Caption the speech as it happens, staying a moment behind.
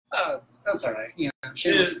That's all right.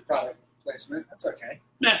 Shameless product placement. That's okay.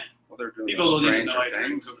 Nah. Well, they're doing People don't even know I stranger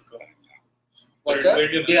drink things. Coca-Cola. What's up?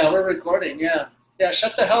 Yeah, we're recording. Yeah.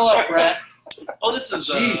 Shut the hell up, Brett. Oh, this is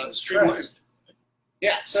Jesus streaming. Christ.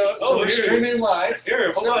 Yeah. So we're here. streaming live.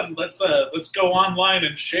 Here, hold on. Let's go online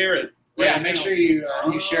and share it. Yeah. Make sure you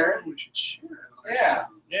share it. We should share it. Yeah.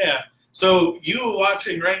 Yeah. So you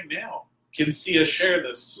watching right now can see us share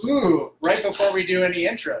this. Ooh, right before we do any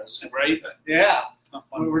intros. Right? Yeah. Not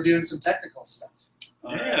fun. We're doing some technical stuff.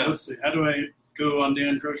 Yeah. Let's see. How do I go on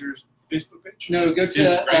Dan Crozier's Facebook page? No, go Is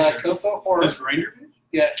to Grindr. COFOH Horror. His Grindr page?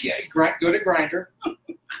 Yeah. Go to Grindr.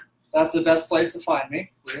 That's the best place to find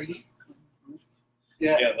me.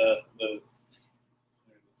 Yeah. Yeah, the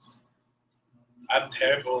I'm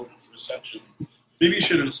terrible reception. Maybe you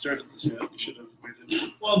shouldn't have started this yet. You should have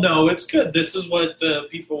waited. Well, no, it's good. This is what the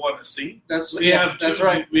people want to see. That's That's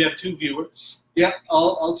right. We have 2 viewers. Yep,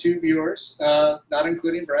 all 2 viewers, not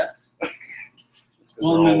including Brett.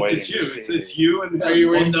 Well, then it's you. It's you and Are you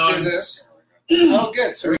waiting Well to see done. this? Oh,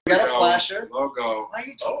 good. So we got a Logo. flasher. Logo. Why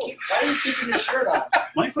are you keeping your shirt on?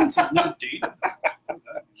 My phone says no data.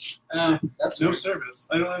 That's No weird. service.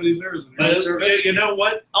 I don't have any service in But here. service. you know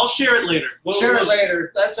what? I'll share it later. Share it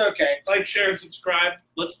later. That's okay. Like, share, and subscribe.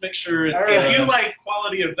 Let's make sure it's. All right. If you like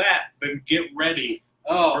quality of that, then get ready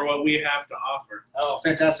for Oh, what we have to offer.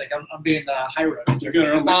 fantastic. I'm being high-roaded. You're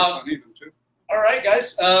gonna Um, need them too. All right,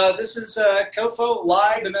 guys. This is COFOH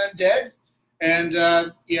Live and Undead. And,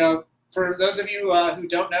 for those of you who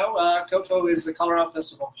don't know, COFOH is the Colorado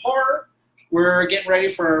Festival of Horror. We're getting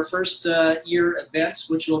ready for our first year event,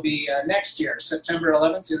 which will be next year, September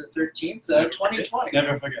 11th through the 13th, 2020.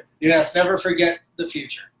 Never forget. Yes, never forget the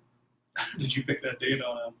future. Did you pick that date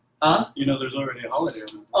on? Huh? You know, there's already a holiday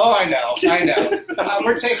on it. Oh, I know.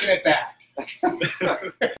 We're taking it back.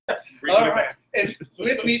 Bring All it right. back. And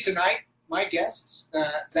with me tonight, my guests,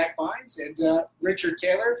 Zack Beins and Richard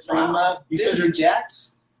Taylor from You said your-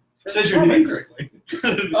 Jacks. Said your name correctly.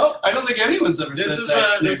 Oh, I don't think anyone's ever This said is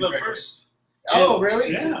Zach's name the correctly. first oh,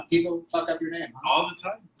 really? Yeah. People fuck up your name. Huh? all the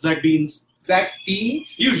time. Zach Beans. Zack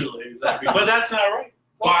Beins? Usually, Zach Beans. But that's not right.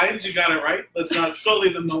 Beins, you got it right. Let's not sully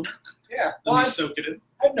the moment. Yeah. Let Well, me I've, soak it in.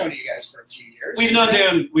 I've known you guys for a few years. We've known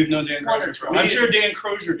Dan One or Crozier for. two. I'm sure Dan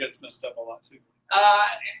Crozier gets messed up a lot too.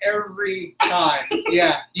 Every time.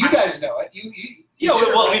 Yeah. You guys know it. You Yeah, did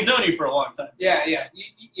it well, right. we've known you for a long time. Yeah. Yeah.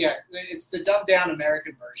 It's the dumbed down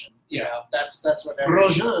American version. You know, that's what everyone.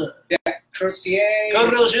 Crozier.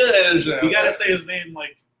 You got to say his name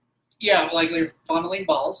like. Yeah, like they're fondling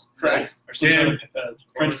balls. Correct. Or some Dan sort of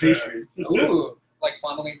French pastry. Ooh, like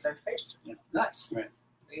fondling French pastry. Yeah. Nice. Right.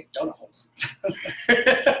 See, donut holes.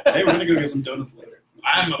 Hey, we're gonna go get some donuts later.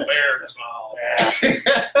 I'm a bear small.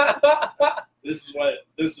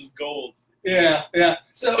 This is gold. Yeah.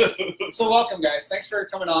 So welcome, guys. Thanks for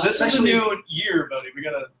coming on. This is a Especially- new year, buddy. We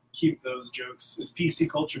gotta keep those jokes. It's PC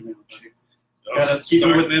culture now, buddy. Oh,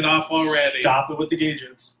 starting it off already. Stop it with the gay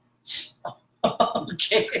jokes.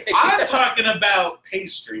 Okay. I'm talking about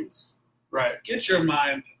pastries. Right. Get your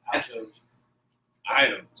mind out of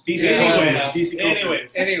items. It's PC Yeah, culture. yeah. It's PC culture.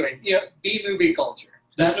 Anyways. Anyway, yeah, B-movie culture.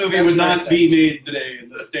 This movie that's would where not it's be at. made today in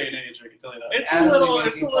this day and age. I can tell you that. It's Adam a little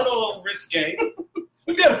Levine's risque.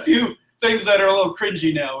 We've got a few things that are a little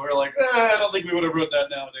cringy now. We're like, I don't think we would have wrote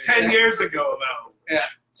that nowadays. 10 years ago, though.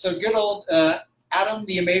 So good old Adam,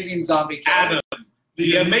 the amazing zombie killer. Adam,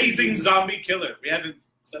 the amazing zombie killer. We haven't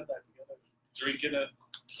said that together. Drinking a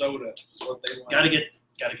soda is what they want. Gotta get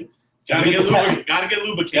Gotta get the pep. lubricated. Gotta get Gotta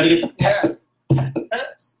lubricated. get the Yeah.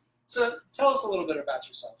 So tell us a little bit about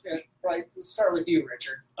yourself. Yeah, right. Let's start with you,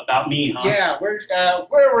 Richard. about me, huh? Yeah, where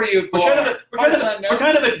were you We're born?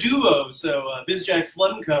 kind of a duo. So BizJack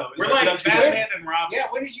Flunco. is We're our like production Batman and Robin. Yeah,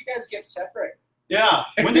 when did you guys get separated? Yeah.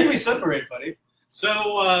 When did we separate, buddy?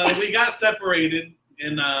 So we got separated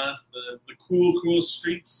in the cool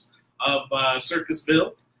streets of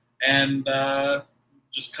Circusville and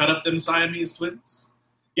just cut up them Siamese twins.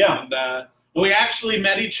 Yeah. And we actually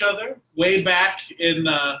met each other way back in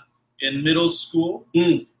middle school.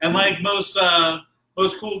 Mm. And like most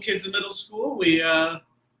cool kids in middle school, we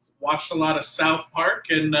watched a lot of South Park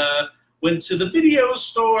and went to the video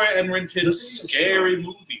store and rented scary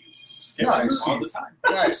movies. Nice. All the time.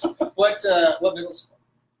 Nice. What middle school?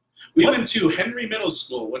 We went to Henry Middle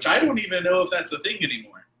School, which I don't even know if that's a thing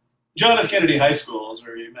anymore. John F. Kennedy High School is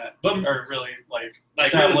where you met. But- Or really, like established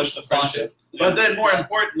established the friendship. But then more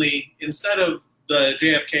importantly, instead of the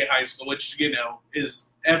JFK High School, which, is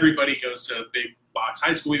everybody goes to a big box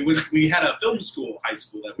high school, we had a film school high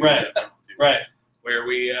school that we Right. ended up going to, Right. where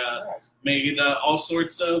we Nice. made all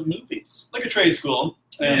sorts of movies. Like a trade school.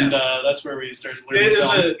 And that's where we started learning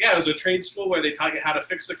film. It was a trade school where they taught you how to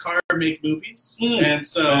fix a car, make movies. And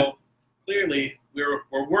so clearly we're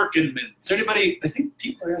working men. Is there anybody, I think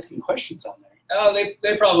people are asking questions on there. Oh,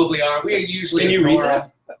 they probably are. We usually Can you read ignore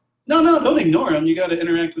that? No, don't ignore them. You got to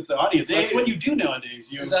interact with the audience. That's what you do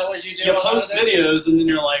nowadays. Is that what you do? You post videos, and then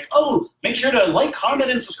you're like, "Oh, make sure to like, comment,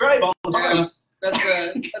 and subscribe on the bottom."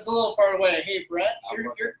 That's a little far away. Hey, Brett,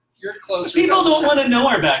 you're closer. People don't want to know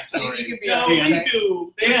our backstory. You can be no, Dan. we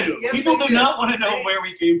do. Dan, Yes, people they do not want to know where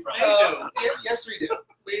we came from. Yes, we do.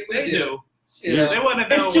 We do. Yeah. They want to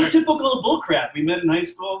know. It's just typical bullcrap. We met in high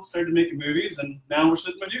school, started making movies, and now we're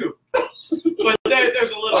sitting with you. But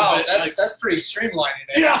there's a little bit. That's pretty streamlining.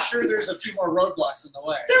 Yeah. I'm sure there's a few more roadblocks in the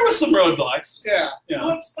way. There was some roadblocks. Yeah. Yeah.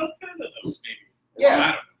 Let's get into those maybe. Yeah. I don't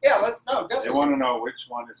know. Yeah. Definitely. They want to know which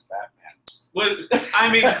one is Batman.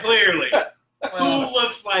 I mean, clearly, who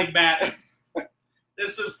looks like Batman?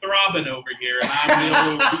 This is Throbbing over here, and I'm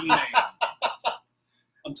the old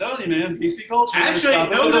I'm telling you, man, PC culture. Actually,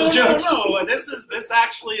 no. This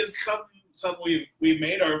actually is something we've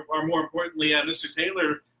made, or more importantly, Mr.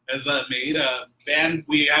 Taylor has made a band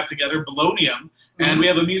we have together, Bolognium, and we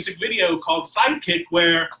have a music video called Sidekick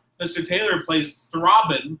where Mr. Taylor plays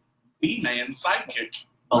Throbbing, B-Man's sidekick.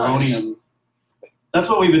 Bolognium. That's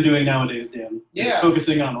what we've been doing nowadays, Dan. Yeah. Just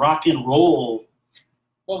focusing on rock and roll.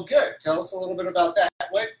 Well, good. Tell us a little bit about that.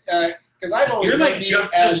 What? Because I've always You're like known you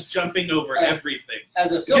just jumping over everything.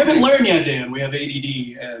 as a You haven't filmmaker. learned yet, Dan. We have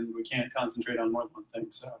ADD, and we can't concentrate on more than one thing.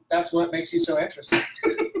 So That's what makes you so interesting.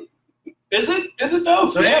 is it? Is it though?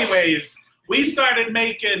 So anyways, we started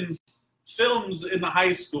making films in the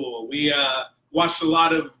high school. We watched a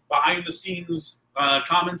lot of behind-the-scenes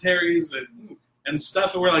commentaries and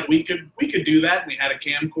stuff, and we're like, we could do that. And we had a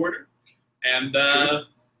camcorder,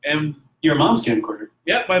 and Your mom's camcorder.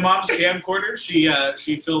 Yep, my mom's camcorder.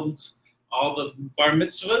 She filmed all the bar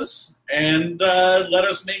mitzvahs and let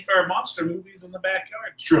us make our monster movies in the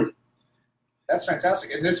backyard. It's true. That's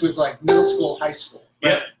fantastic. And this was like middle school, high school.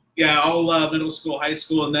 Right? Yeah, all middle school, high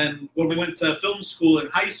school, and then when we went to film school in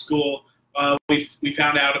high school, we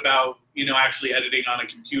found out about actually editing on a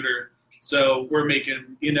computer. So we're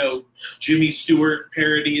making Jimmy Stewart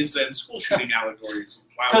parodies and school shooting allegories.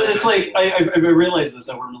 Because it's like I realized this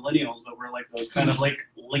that we're millennials, but we're like those kind of like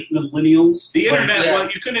late millennials. The internet. yeah. Well,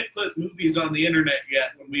 you couldn't put movies on the internet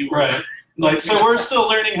yet when we were Right. Like so, we're still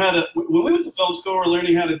learning how to. When we went to film school, we're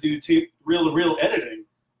learning how to do reel editing,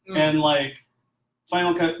 and like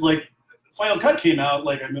Final Cut came out.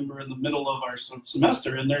 Like I remember in the middle of our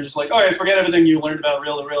semester, and they're just like, "All right, forget everything you learned about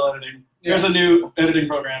reel editing. Here's a new editing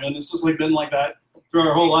program," and it's just like been like that through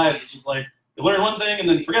our whole lives. It's just like you learn one thing and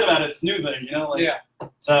then forget about it. It's a new thing,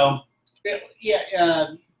 So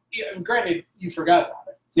And granted, you forgot about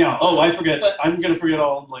it. yeah. Oh, I forget. But- I'm gonna forget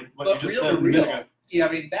all like what you just said. a minute ago. Yeah,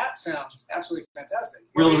 I mean that sounds absolutely fantastic.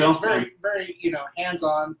 Reel to reel. It's very, very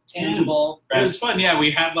hands-on, tangible. It was fun. Yeah,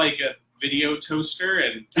 we had like a video toaster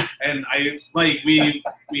and I like we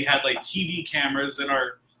had like TV cameras in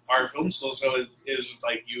our film school, so it was just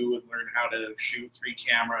like you would learn how to shoot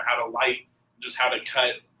 3-camera, how to light, just how to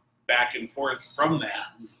cut back and forth from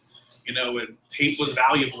that. And tape was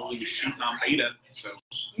valuable when you're shooting on beta. So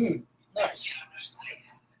Nice.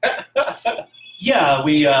 Yeah,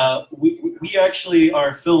 we actually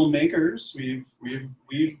are filmmakers.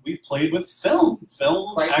 We've played with film,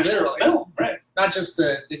 Quite actual literally. film, right? Not just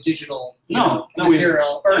the digital No,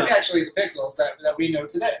 material, or yeah. actually the pixels that we know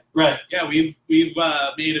today. Right. yeah, we've made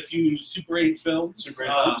a few Super 8 films. Super 8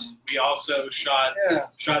 films. We also shot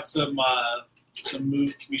some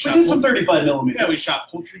movies. We did some 35 millimeters. Yeah, we shot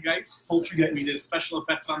Poultrygeist. Poltergeist. We did special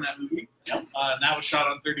effects on that movie. Yep. And that was shot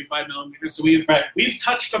on 35 millimeters. So we've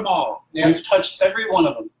touched them all. Yeah. We've touched every one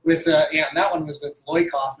of them. With and that one was with Lloyd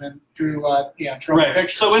Kaufman through Troma Right.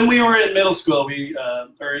 Pictures. So when we were in middle school,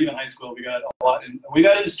 or even high school, we got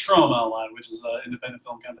into Troma a lot, which is an independent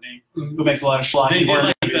film company who makes a lot of They schlocky did horror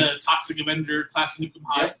like movies. the Toxic Avenger, Class of Nukem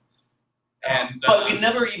High. Yep. And But we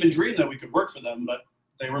never even dreamed that we could work for them. But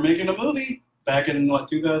they were making a movie back in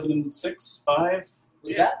 2006, 5.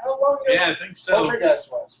 Was that how long ago? yeah, I think so.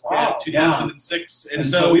 Poltergeist was. Wow. Yeah, 2006. And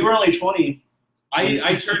so we were only 20.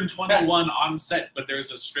 I turned 21 on set, but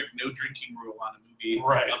there's a strict no drinking rule on a movie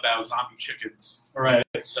about zombie chickens. Right.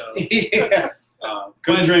 So Yeah.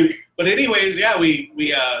 Couldn't drink. But anyways, yeah, we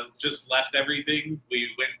just left everything. We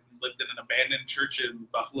went and lived in an abandoned church in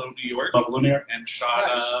Buffalo, New York, Buffalo, New York. and shot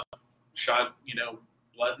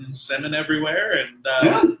blood and semen everywhere, and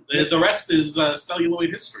the rest is celluloid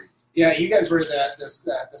history. Yeah, you guys were the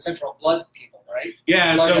Central Blood people, right?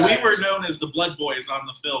 Yeah, Blood so we guys. were known as the Blood Boys on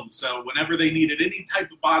the film. So whenever they needed any type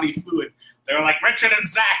of body fluid, they were like, Richard and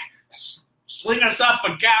Zack, sling us up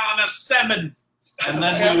a gallon of semen, and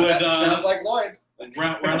then we would sounds like Lloyd.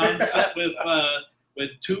 run on set with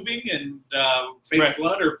tubing and fake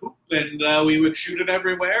blood or poop, and we would shoot it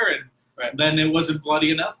everywhere, and then it wasn't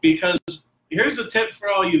bloody enough. Because here's a tip for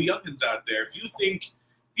all you youngins out there: if you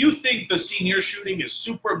think the scene you're shooting is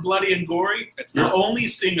super bloody and gory, you're only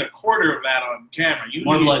seeing a quarter of that on camera. You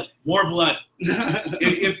More need blood. More blood.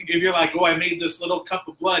 if you're like, oh, I made this little cup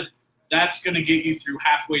of blood, that's going to get you through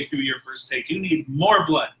halfway through your first take. You need more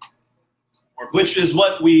blood. Which is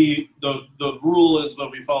what the rule is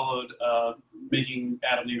what we followed making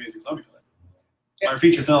Adam the Amazing Zombie Killer. Our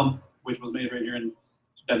feature film, which was made right here in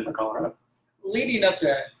Denver, Colorado. Leading up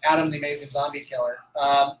to Adam the Amazing Zombie Killer,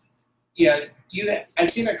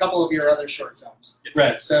 I've seen a couple of your other short films.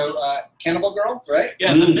 Right. So Cannibal Girl, right?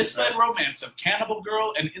 Yeah, the misled romance of Cannibal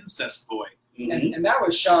Girl and Incest Boy. Mm-hmm. And that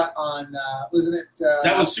was shot on, wasn't it?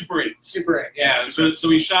 That was Super 8. Super 8. Yeah, so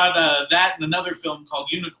we shot that and another film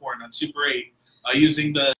called Unicorn on Super 8,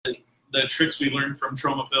 using the tricks we learned from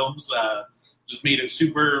Trauma Films. Just made it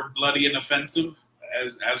super bloody and offensive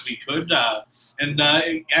as we could. And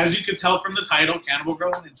as you could tell from the title, Cannibal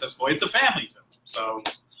Girl and Incest Boy, it's a family film. So,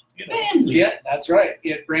 Yeah, that's right.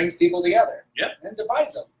 It brings people together. Yep. And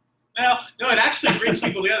divides them. No, it actually brings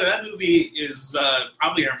people together. That movie is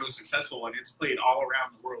probably our most successful one. It's played all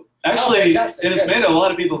around the world. Actually, fantastic. and it's made a lot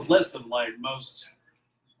of people's list of most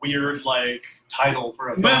weird title for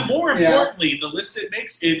a film. But more importantly, the list it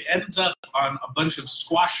makes, it ends up on a bunch of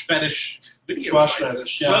squash fetish video sites.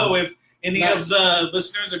 Fetish, yeah. So if any of the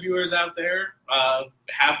listeners or viewers out there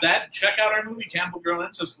have that, check out our movie, Cannibal Girl,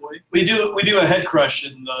 Incest Boy. We do a head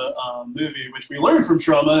crush in the movie, which we learned from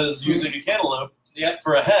Trauma is using a cantaloupe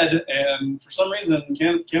for a head, and for some reason,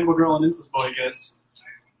 Cannibal Girl and Incest Boy gets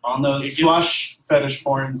on those squash fetish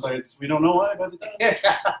porn sites. We don't know why, but it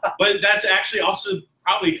does. But that's actually also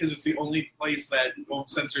probably because it's the only place that won't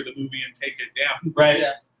censor the movie and take it down. Right.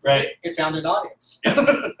 Yeah. Right. It found an audience.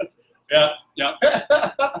 Yeah.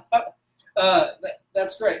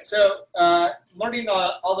 That's great. So, learning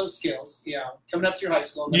all those skills, coming up through high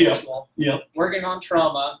school, middle school, working on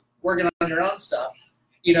Trauma, working on your own stuff.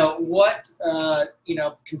 What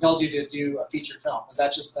compelled you to do a feature film? Was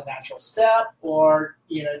that just the natural step, or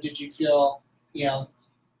did you feel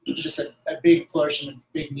just a big push and a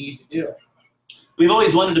big need to do it? We've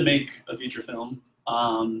always wanted to make a feature film.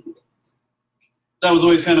 That was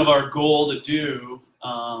always kind of our goal to do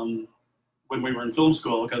when we were in film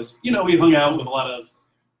school, because we hung out with a lot of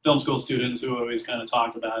film school students who always kind of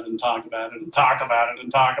talked about it and talked about it and talked about it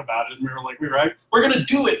and talked about it, and we were like, we're gonna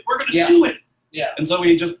do it, do it. Yeah. And so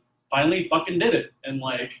we just finally fucking did it, and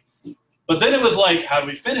but then it was like, how do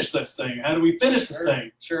we finish this thing? How do we finish this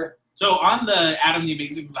thing? Sure. So on the Adam the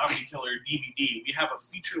Amazing Zombie Killer DVD, we have a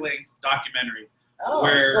feature-length documentary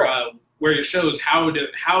where it shows how did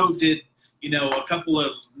a couple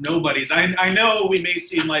of nobodies. I know we may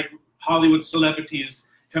seem like Hollywood celebrities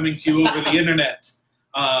coming to you over the internet.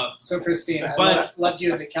 So Christine, but I loved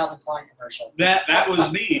you in the Calvin Klein commercial. That was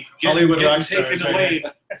me. Hollywood rock taken stars, away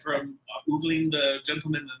from oogling the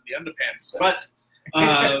gentleman in the underpants. But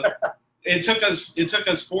it took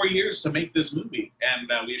us 4 years to make this movie, and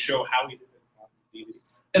we show how we did it on DVD.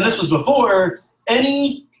 And this was before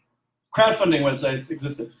any crowdfunding websites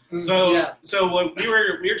existed. So what we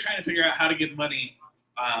were trying to figure out how to get money.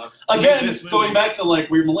 Again, going back to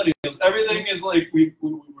we're millennials, everything is we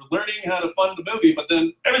were learning how to fund the movie, but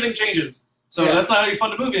then everything changes. So that's not how you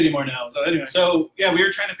fund a movie anymore now. So anyway. So we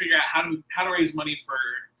were trying to figure out how to raise money for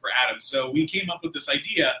Adam. So we came up with this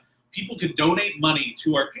idea. People could donate money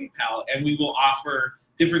to our PayPal, and we will offer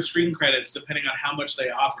different screen credits depending on how much they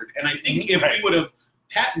offered. And I think if we would have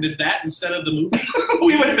patented that instead of the movie,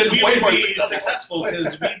 we would have been way more successful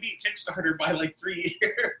because we beat Kickstarter by 3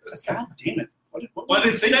 years. God damn it. But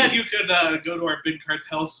instead, you could go to our big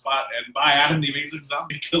cartel spot and buy Adam the Amazing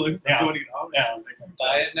Zombie Killer for $20. Yeah.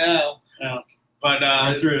 Buy it now. Yeah. But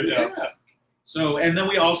So, and then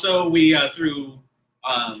we through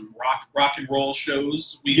rock and roll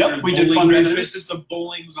shows. We did fundraisers. It's a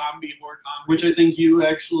bowling zombie horror comedy, which I think you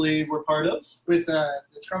actually were part of with the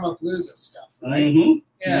Traumapalooza stuff, right? Mm-hmm.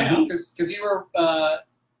 Yeah, because you were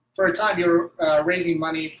for a time you were raising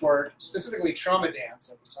money for specifically Trauma Dance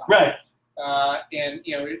at the time, right? And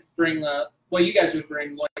bring you guys would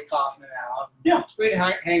bring Lloyd Kaufman out. Yeah, we'd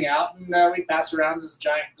hang out and we'd pass around this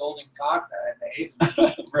giant golden cock that I made.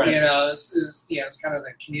 Right. It's kind of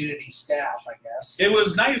the community staff, I guess. It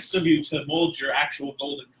was nice of you to mold your actual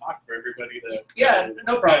golden cock for everybody to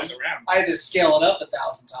no problem. pass around. I had to scale it up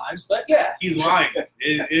 1,000 times, but yeah. He's lying.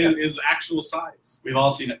 It is actual size. We've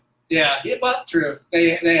all seen it. Yeah, well, true.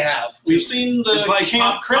 They have. We've seen the It's like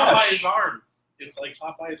camp crash. Popeye's arm. It's like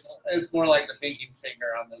Popeye's arm. It's more like the pinky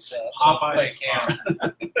finger on this Popeye's camera.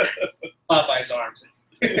 Popeye's arm.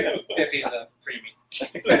 If he's a preemie.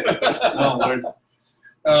 Oh, Lord.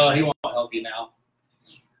 Oh, he won't help you now.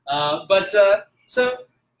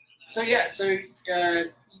 So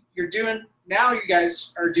you're doing now. You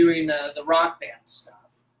guys are doing the rock band stuff,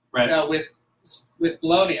 Right. With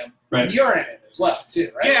Polonium. Right. You're in it as well,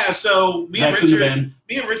 too, right? Yeah, so me Zack's in the band.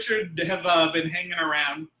 and Richard have been hanging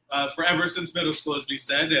around forever since middle school, as we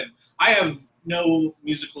said, and I have no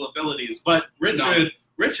musical abilities, but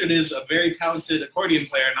Richard is a very talented accordion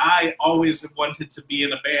player, and I always have wanted to be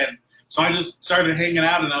in a band. So I just started hanging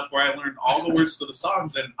out enough where I learned all the words to the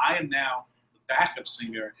songs, and I am now the backup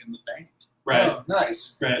singer in the band. Right. Oh,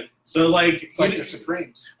 nice. Right. So like, It's like the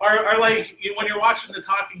Supremes. are like when you're watching the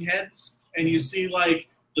Talking Heads and you see like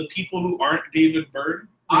the people who aren't David Byrne.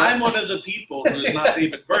 Yeah. I'm one of the people who's not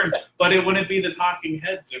David Byrne, but it wouldn't be the Talking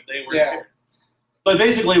Heads if they were here. But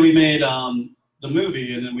basically, we made the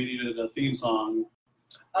movie, and then we needed a theme song.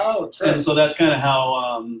 Oh, true. And so that's kind of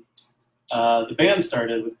how the band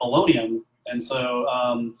started with Polonium. And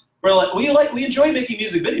so we enjoy making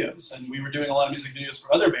music videos, and we were doing a lot of music videos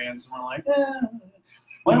for other bands, and we're like,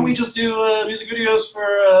 why don't we just do music videos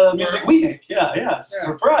for music we make? Yeah.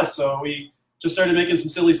 For us. So we just started making some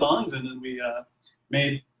silly songs, and then we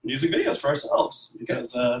made music videos for ourselves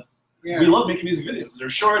because we love making music videos. They're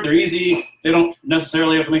short, they're easy, they don't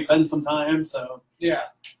necessarily have to make sense sometimes. So yeah.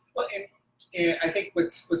 Well, and I think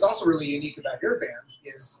what's also really unique about your band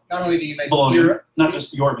is not only do you make Polonium, not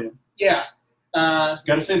just your band. Yeah. Got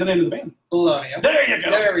to say the name of the band. Polonium. There you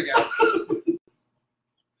go. There we go.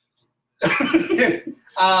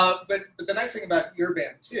 But the nice thing about your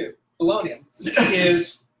band too, Polonium,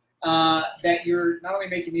 is that you're not only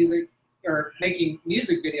making music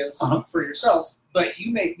videos for yourselves, but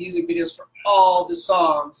you make music videos for all the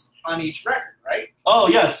songs on each record, right? Oh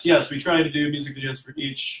yes. We try to do music videos for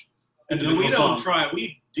each individual No, we don't song. try.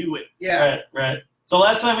 We do it. Yeah. Right. So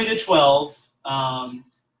last time we did 12, and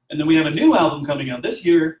then we have a new album coming out this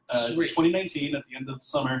year, 2019, at the end of the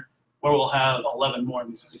summer, where we'll have 11 more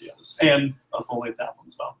music videos and a full-length album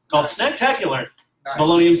as well, called Snacktacular, Nice.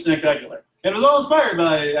 Polonium Snacktacular. And it was all inspired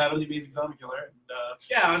by Adam the Amazing Zombie Killer.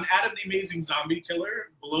 And, On Adam the Amazing Zombie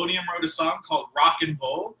Killer, Polonium wrote a song called Rock and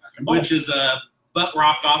Bowl, which is a butt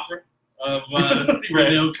rock opera of,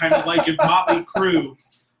 kind of like if Motley Crue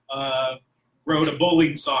wrote a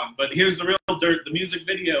bowling song. But here's the real dirt. The music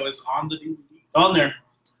video is on the DVD. It's on there.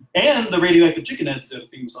 And the Radioactive Chickenheads did a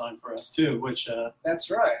theme song for us, too, which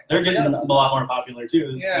That's right. they're getting a lot more popular,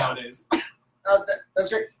 too, nowadays. That's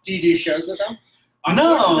great. Do you do shows with them?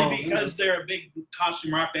 Unfortunately, because they're a big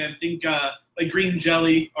costume rock band, think like Green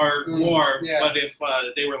Jelly or more. Yeah. But if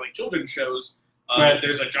they were like children's shows,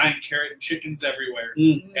 there's a giant carrot and chickens everywhere,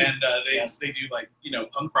 and they do like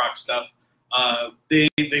punk rock stuff. They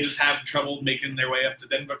just have trouble making their way up to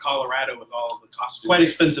Denver, Colorado with all of the costumes. Quite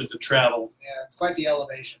expensive to travel. Yeah, it's quite the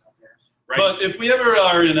elevation up there. Right? But if we ever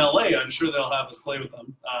are in LA, I'm sure they'll have us play with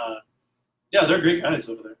them. They're great guys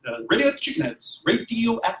over there. Radioactive Chickenheads.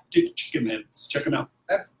 Radioactive Chickenheads. Check them out.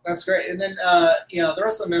 That's great. And then the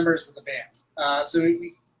rest of the members of the band. So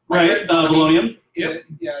Polonium.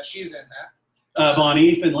 Yeah, she's in that.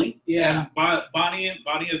 Bonnie Finley. Yeah. And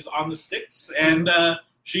Bonnie is on the sticks, and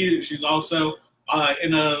she's also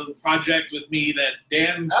in a project with me that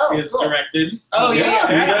Dan is directed. Oh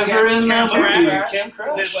yeah. You guys are in Camp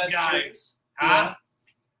Crash. This guy.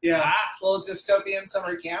 Yeah. Little dystopian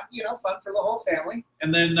summer camp. Fun for the whole family.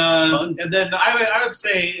 And then I would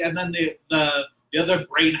say, and then the other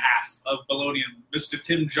brain half of Polonium, Mr.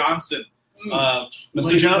 Tim Johnson,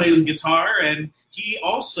 plays guitar, and he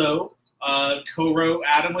also co-wrote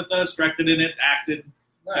Adam with us, directed in it, acted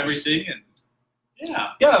everything, and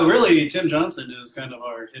yeah, really, Tim Johnson is kind of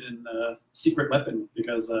our hidden secret weapon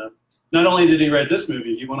because not only did he write this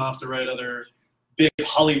movie, he went off to write other big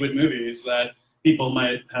Hollywood movies that people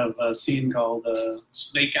might have seen called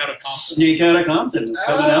Snake Out of Compton. Snake Out of Compton is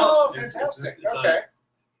coming out. Oh, fantastic!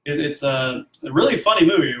 It's a really funny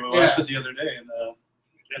movie. We watched it the other day, and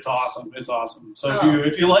it's awesome. It's awesome. So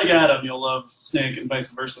if you like Adam, you'll love Snake, and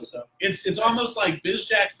vice versa. So it's almost like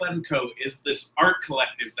BizJack Flemco is this art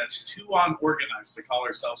collective that's too unorganized to call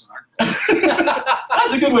ourselves an art collective.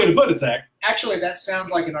 That's a good way to put it, Zach. Actually, that sounds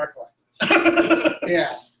like an art collective.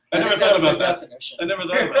 Yeah. I never thought about that. Definition. I never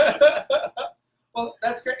thought about that. Well,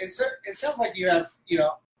 that's great. It sounds like you have,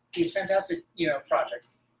 these fantastic,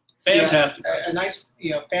 projects. Fantastic. A nice,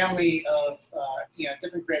 family of,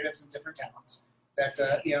 different creatives and different talents that,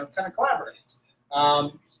 kind of collaborate.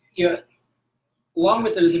 along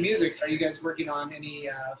with the music, are you guys working on any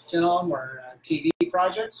film or TV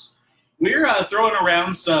projects? We're throwing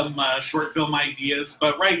around some short film ideas,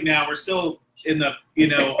 but right now we're still in the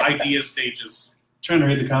idea stages. Trying to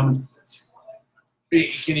read the comments.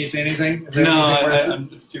 Can you say anything? No,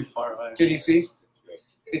 it's too far away. Can you see?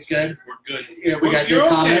 It's good. We're good. Yeah, we got You're good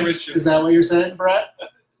okay, comments. Richard. Is that what you're saying, Brett?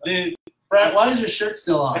 Brett, why is your shirt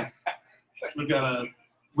still on? We got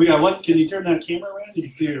one. Can you turn that camera around? You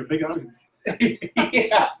can see your big audience.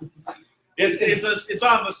 Yeah. It's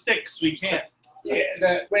on the sticks. We can't.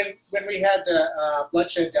 Yeah. When we had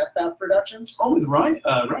Bloodshed Death Bath Productions. Oh, with Ryan.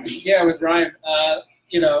 Ryan. Yeah, with Ryan.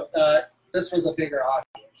 This was a bigger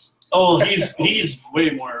audience. Oh, he's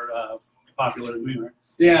way more popular than we are.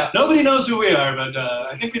 Yeah. Nobody knows who we are, but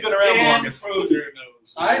I think we've been around the longest. Knows.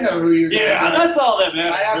 I know who you are. Yeah, that's all that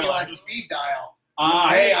matters. I have really. you on speed dial.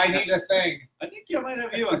 Hey, I need a thing. I think I might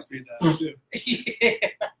have you on speed dial too. Yeah.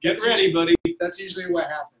 Get ready, buddy. That's usually what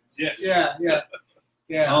happens. Yes. Yeah.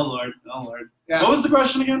 Oh Lord. Yeah. What was the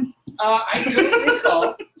question again? I don't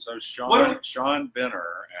recall. So Sean Benner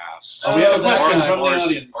asks. Oh, we have a question that from the or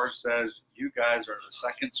audience. says, you guys are the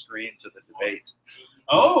second screen to the debate.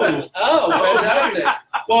 Oh, Fantastic.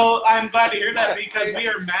 Well, I'm glad to hear that because we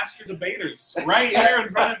are master debaters right here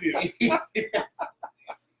in front of you.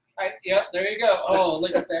 Yep, there you go. Oh,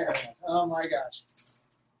 look at that. Oh my gosh.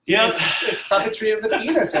 Yep. It's puppetry of the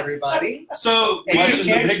penis, everybody. So And you Watching the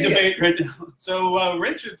can't big see debate right now. So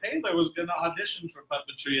Richard Taylor was going to audition for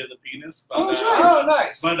Puppetry of the Penis. But, Oh, that's Oh,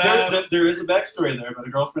 nice. But There is a backstory there, but a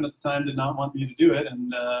girlfriend at the time did not want me to do it,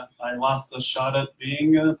 and I lost the shot at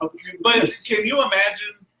being a puppetry. but can you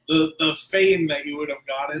imagine the fame that you would have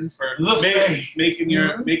gotten for making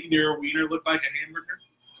your wiener look like a hamburger?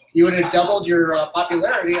 You would have doubled your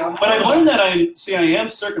popularity on. But I learned that I am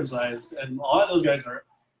circumcised, and a lot of those guys are.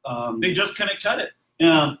 They just couldn't cut it.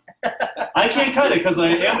 Yeah, I can't cut it because I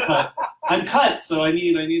am cut. I'm cut, so I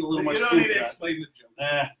need a little more. You don't skill need for to that. explain the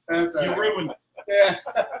joke. That's You ruined it.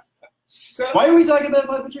 Yeah. So, Why are we talking about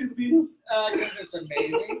puppetry of the penis? because it's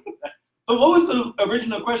amazing. But what was the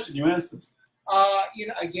original question you asked us?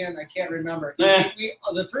 Again, I can't remember. Eh. We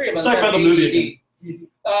the three of us Let's talk have about the movie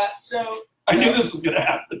ADD. So I knew this was going to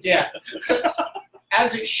happen. yeah, so,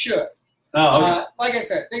 as it should. Oh, okay. Like I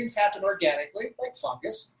said, things happen organically, like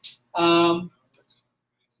fungus.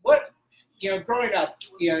 Growing up,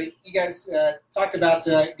 you guys talked about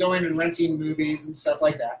going and renting movies and stuff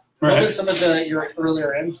like that. Right. What was some of your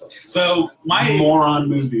earlier influences? So my Moron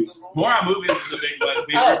movies. Moron movies is a big one.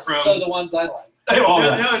 We were from. So the ones I like. Oh,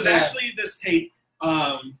 No, it's Yeah. actually this tape.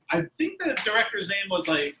 I think the director's name was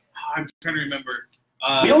I'm trying to remember.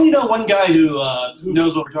 We only know one guy who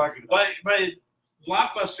knows what we're talking about. But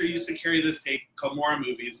Blockbuster used to carry this tape called Mora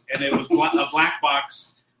Movies, and it was a black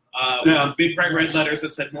box, with big bright red letters that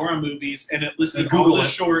said Mora Movies, and it listed all Google the it.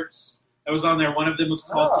 shorts that was on there. One of them was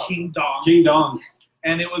called Oh. King Dong, King Dong.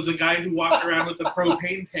 and it was a guy who walked around with a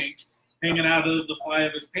propane tank hanging out of the fly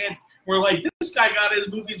of his pants. We're like, this guy got his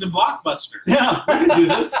movies in Blockbuster. Yeah, we could do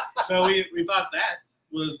this. So we thought that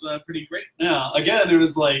was pretty great. Yeah, again, it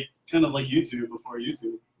was kind of like YouTube before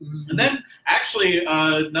YouTube. And then actually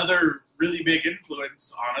another really big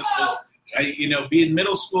influence on us was, being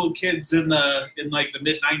middle school kids in the mid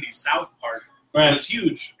 '90s. South Park was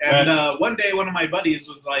huge. And one day, one of my buddies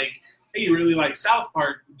was like, "Hey, you really like South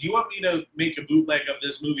Park? Do you want me to make a bootleg of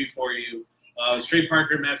this movie for you?" Trey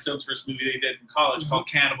Parker and Matt Stone's first movie they did in college called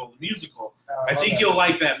Cannibal the Musical. I think you'll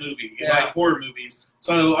like that movie. You like horror movies.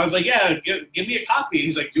 So I was like, yeah, give me a copy.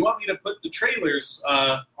 He's like, do you want me to put the trailers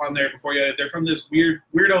on there before you? They're from this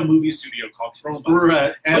weirdo movie studio called Troma.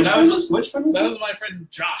 Right. And Which friend was that that? was my friend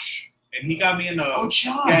Josh. And he got me into Oh,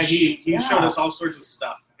 Josh. yeah, he showed us all sorts of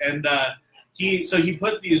stuff. And he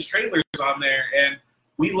put these trailers on there, and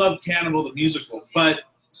we loved Cannibal the Musical. But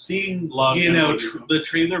seeing the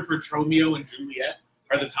trailer for Tromeo and Juliet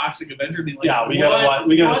or the Toxic Avenger, being like, Yeah, we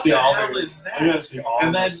gotta see all of it. this. We gotta see all And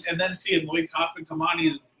of then this. and then seeing Lloyd Kaufman come on,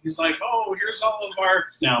 he's like, oh, here's all of our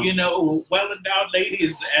Yeah. well-endowed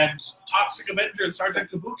ladies and Toxic Avenger and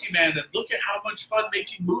Sergeant Kabuki Man, and look at how much fun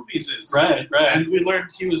making movies is. Right. And we learned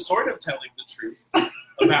he was sort of telling the truth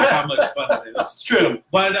about how much fun it is. It's true.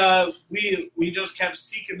 But we just kept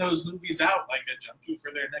seeking those movies out like a junkie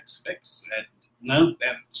for their next fix, and No,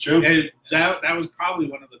 it's true. and that was probably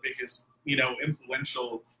one of the biggest,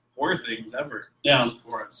 influential horror things ever. Yeah.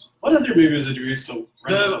 For us. What other movies did you used to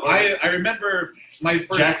rent? I remember my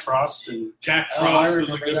first Jack Frost and Jack Oh, Frost I was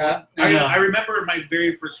a remember good that. one. Yeah. I remember my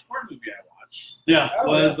very first horror movie I watched yeah.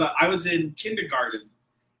 was I was in kindergarten,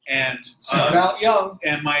 and Start out young.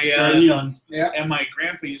 and my Starting young. Yeah. and my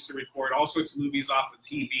grandpa used to record all sorts of movies off of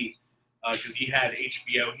TV. because he had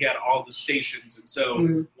HBO, he had all the stations, and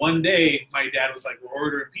so one day my dad was like, "We're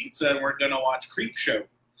ordering pizza and we're gonna watch Creepshow."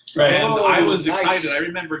 Right. And Oh, I was nice. excited. I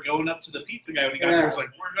remember going up to the pizza guy when he got there. He was like,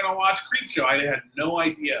 "We're gonna watch Creepshow." I had no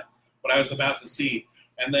idea what I was about to see,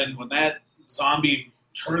 and then when that zombie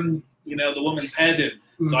turned, the woman's head, and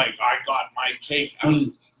it's like I got my cake.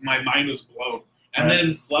 My mind was blown. And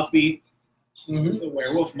then Fluffy, the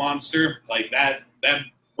werewolf monster, like that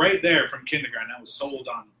right there from kindergarten, I was sold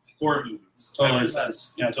on horror movies. Totally.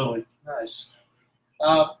 Nice. Yeah, totally. Nice.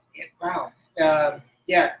 Wow.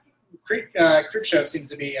 Yeah. Creepshow seems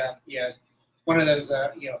to be one of those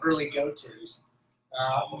early go-tos.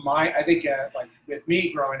 I think like with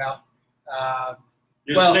me growing up.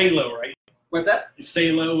 You're Salo, right? What's that?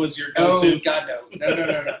 Salo was your go-to? Oh God, no.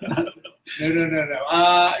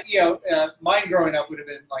 Mine growing up would have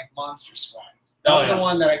been like Monster Squad. That was the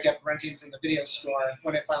one that I kept renting from the video store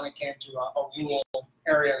when it finally came to a rural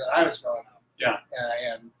area that I was growing up. Yeah.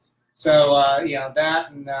 And so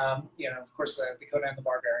that, and of course the Conan the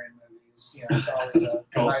Barbarian movies. It's always a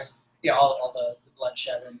Cool. nice. All the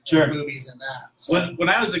bloodshed and movies and that. So. When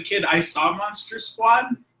I was a kid, I saw Monster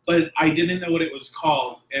Squad, but I didn't know what it was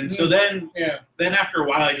called. And so then after a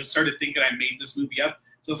while, I just started thinking I made this movie up.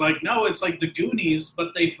 So I was like, no, it's like the Goonies,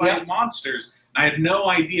 but they fight monsters. And I had no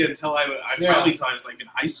idea until I probably thought I was like in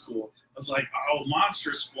high school. I was like, oh,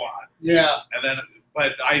 Monster Squad. Yeah. And then,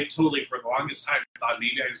 but I totally, for the longest time, thought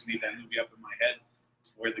maybe I just made that movie up in my head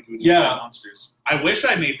where the Goonies fight monsters. I wish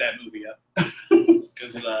I made that movie up.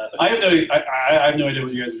 Because I have no idea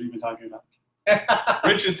what you guys are even talking about.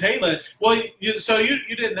 Richard Taylor. Well, you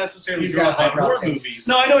didn't necessarily grow up on horror movies.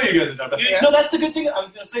 No, I know what you guys are talking about. No, that's the good thing. I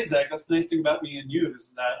was going to say, Zach, that's the nice thing about me and you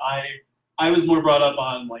is that I was more brought up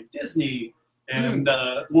on like Disney and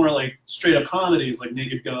more like straight up comedies like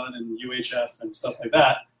Naked Gun and UHF and stuff like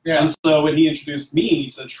that. Yeah. And so when he introduced me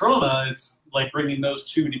to Trauma, it's like bringing those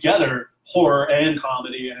two together, horror and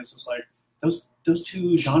comedy, and it's just like those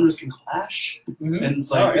two genres can clash, and it's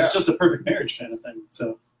like it's just a perfect marriage kind of thing.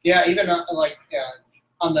 So. Yeah, even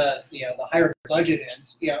on the higher budget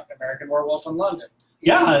end, American Werewolf in London.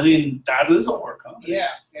 Yeah, I mean that is a horror comedy. Yeah,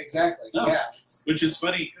 exactly. No. Yeah, which is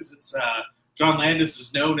funny because it's John Landis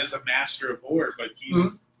is known as a master of horror, but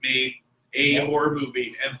he's made a horror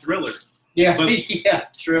movie and thriller. Yeah, but,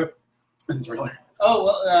 true. And thriller. Oh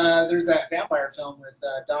well, there's that vampire film with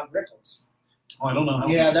Don Rickles. Oh, I don't know.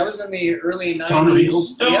 Yeah, that was in the early 90s. Don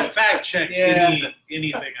Rickles. Don't fact check anything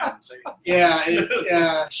I'm saying.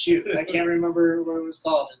 Yeah, shoot, I can't remember what it was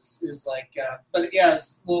called. It was like,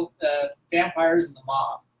 vampires and the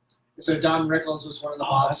mob. So Don Rickles was one of the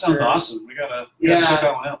mobsters. That sounds awesome. We gotta check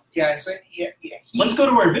that one out. Yeah, so let's go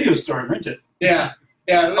to our video store and rent it. Yeah.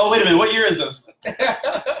 Wait a minute. What year is this?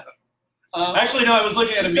 Actually, no. I was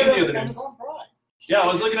looking at a meme the other day. Amazon Prime. Yeah, I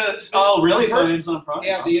was looking at. Oh, really? It's on Amazon Prime.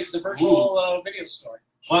 Yeah, the virtual video store.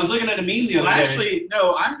 Well, I was looking at a meme the other day. Actually,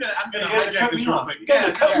 no. I'm gonna hijack this real quick. You guys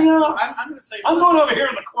are cutting me off. I'm gonna say. I'm going over here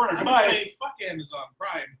in the corner. I'm gonna say fuck Amazon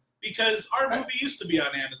Prime because our movie used to be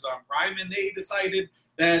on Amazon Prime, and they decided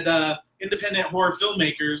that independent horror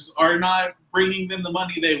filmmakers are not bringing them the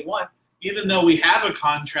money they want, even though we have a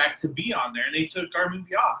contract to be on there, and they took our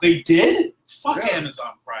movie off. They did? Fuck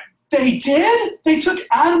Amazon Prime. They did? They took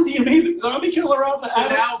Adam the Amazing Zombie Killer off of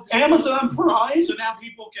Amazon Prime? So now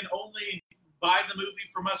people can only buy the movie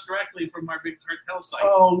from us directly from our big cartel site.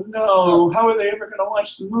 Oh, no. How are they ever going to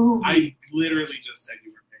watch the movie? I literally just said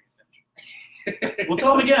you weren't paying attention. Well,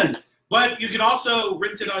 tell them again. But you can also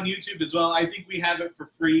rent it on YouTube as well. I think we have it for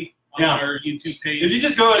free on our YouTube page. If you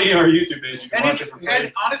just go to our YouTube page, you can watch it for free.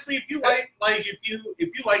 And honestly, if you like the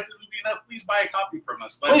movie enough, please buy a copy from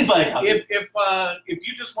us. But please buy a copy. If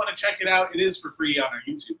you just want to check it out, it is for free on our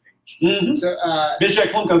YouTube page. Mm-hmm. So,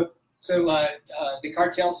 BizJack Film Code. So, the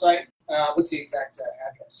cartel site. What's the exact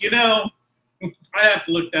address? I have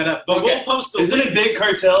to look that up. But we'll post a link. Isn't it Big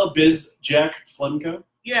Cartel BizJack Flemco?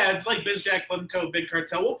 Yeah, it's like BizJack Flemco, Big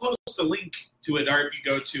Cartel. We'll post a link to it, or if you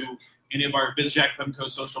go to any of our BizJack Flemco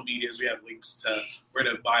social medias, we have links to where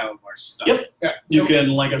to buy all of our stuff. Yep. Yeah. You can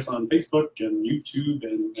like us on Facebook and YouTube,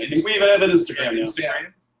 and I think we even have an Instagram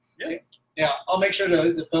now. Yeah, I'll make sure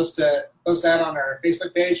to post that on our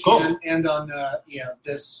Facebook page and on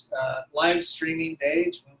this live streaming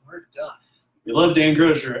page when we're done. We love Dan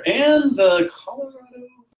Grosher and the Colorado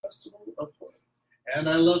Festival of Horror. And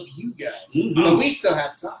I love you guys. Mm-hmm. But we still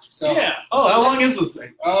have time. So yeah. Oh, how long is this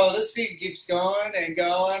thing? Oh, this feed keeps going and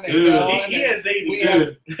going and Dude, going. He has 80.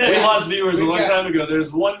 Dude, we lost viewers a long time ago.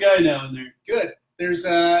 There's one guy now in there. Good. There's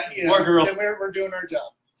or girl. Then we're doing our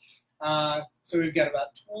job. So we've got about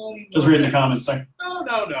 20 Just reading the comments. Sorry. No.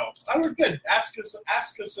 We're good. Ask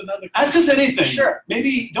us another. Ask us anything. Sure.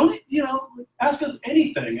 Maybe don't ask us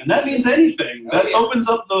anything, and that means anything. Oh, That yeah. opens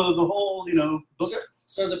up the whole book.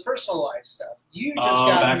 So the personal life stuff. You just Oh,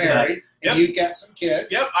 got back to that. married, Yep. and you've got some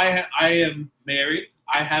kids. Yep, I am married.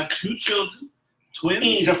 I have 2 children, twins.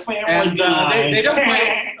 He's a family And guy. they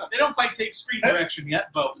don't quite take screen direction yet,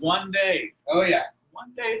 but one day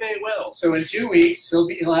they will. So in 2 weeks,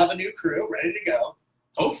 he'll have a new crew ready to go,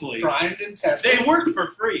 Hopefully, primed and tested. they work for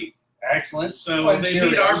free, Excellent. so Fun they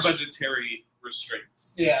meet our Cheerios. budgetary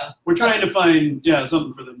restraints. Yeah. We're trying to find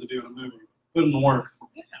something for them to do in a movie. Put them to work.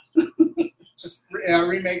 Just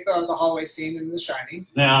remake the hallway scene in The Shining.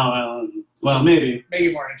 Now, well, maybe. Make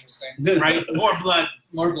it more interesting. Right? More blood.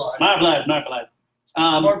 More blood. My blood.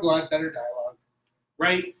 More blood, better dialogue.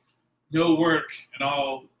 Right? No work and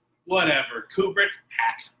all. Whatever. Kubrick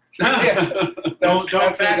hack. Yeah. Don't That's the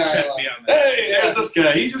fact check dialogue. me on that. Hey, there's this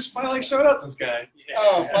guy. He just finally showed up. This guy.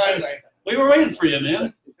 Oh, finally. We were waiting for you,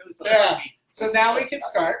 man. Yeah. So now we can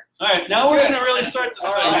start. All right, now we're gonna really start this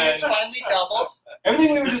Our thing. audience guys. finally doubled.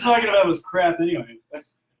 Everything we were just talking about was crap anyway.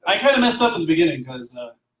 I kind of messed up in the beginning because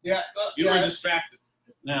Yeah. Well, You were distracted.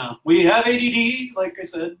 now we have ADD, like I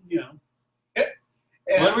said.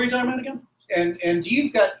 and, What were we talking about again? and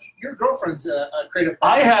you've got your girlfriend's a creative.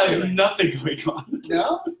 I partner, have too. nothing going on.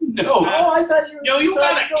 No. No, Oh, I thought you were. Yo, you just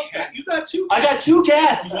got talking a about cat. You got 2 I got 2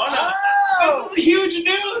 cats. One of Oh, This is huge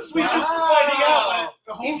news. We just finding out.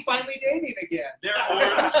 He's finally dating again. They're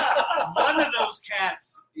orange. One of those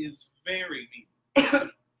cats is very mean.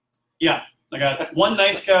 I got 1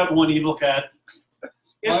 nice cat, 1 evil cat.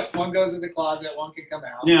 One goes in the closet, one can come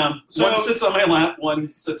out. Yeah, So- one sits on my lap, one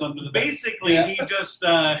sits under the bed. Basically, Yeah. he just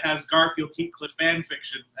has Garfield Heathcliffe fan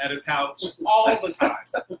fiction at his house all the time.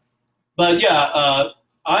 But yeah,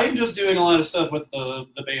 I'm just doing a lot of stuff with the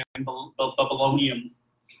band Babylonium.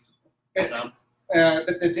 So, But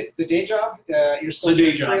the day job, you're still The day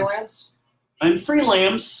doing job. freelance? I'm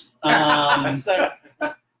freelance.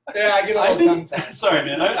 Yeah, I get a I've little been, tongue-tied. sorry,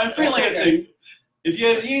 man. I'm freelancing. If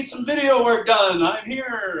you need some video work done, I'm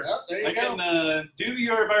here. Oh, there you I go. can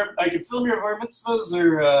I can film your bar mitzvahs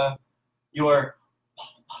or your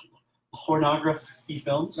pornography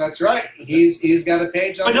films. That's right. He's got a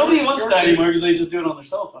page on But nobody wants that Yore. anymore because they just do it on their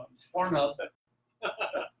cell phones. Pornhub.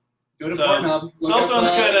 Go to So, Pornhub. look Cell up,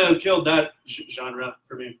 phones kind of killed that genre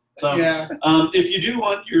for me. So, Yeah. if you do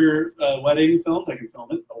want your wedding filmed, I can film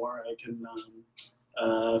it, or I can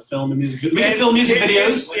film a music. We can film music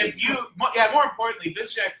videos. If you, more importantly,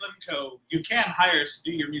 BizJack Film Co. You can hire us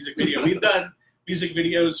to do your music video. We've done music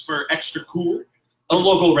videos for Extra Cool. A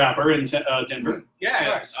local rapper in Denver. Yeah.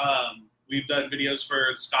 Nice. We've done videos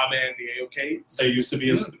for ska band the AOKs. They used to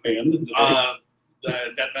be a band. In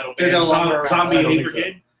The death metal They're band no longer around. Zombie I don't Hate think so.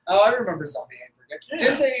 Brigade. Oh, I remember Zombie Hate Brigade.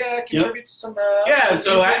 Yeah. Did they contribute to some? Yeah, some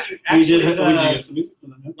so music? actually, we did the- get some music for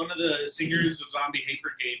them. Yeah. one of the singers of Zombie Hate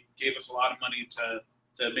Brigade gave us a lot of money to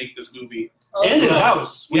make this movie. Oh, And his cool.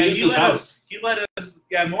 house. We used he his let house. us. He let us.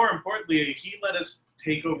 Yeah, more importantly, he let us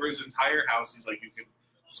take over his entire house. He's like, you can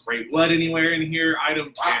spray blood anywhere in here. I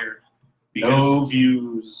don't care. No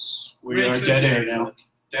views. We are Richard's- dead air now.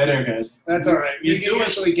 Dead air, guys. That's all right. You You do can it-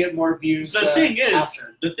 usually get more views. The thing is,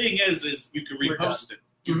 after. you can We're repost it.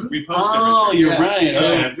 You Mhm. can repost Oh, it. you're Yeah. right. So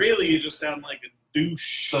Okay. really, you just sound like a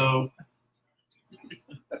douche. So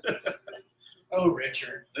Oh,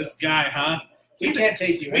 Richard. This guy, huh? We can't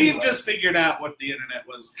take you. We've anywhere. just figured out what the internet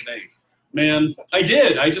was today. man, I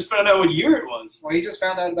did. I just found out what year it was. Well, you just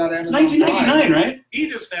found out about It's Amazon 1999, right? He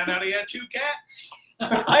just found out he had 2 cats.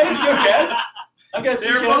 I have 2 cats. I've got 2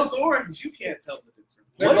 They're cats. both orange. You can't tell the difference.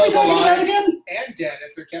 They're What are we both talking alive. about again? Prime and dead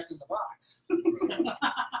if they're kept in the box.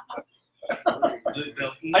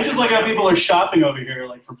 They'll eat I just like how people are shopping over here,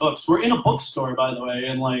 like for books. We're in a bookstore, by the way,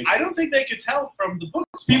 and like I don't think they could tell from the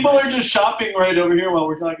books. people are just shopping right over here while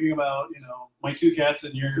we're talking about, my 2 cats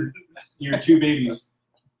and your 2 babies,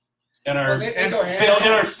 and our Well, they and go hand fail in in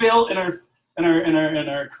our hand. fail in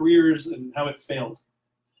our careers and how it failed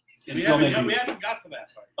in We filmmaking. haven't got to that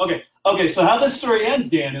part. Okay. So how this story ends,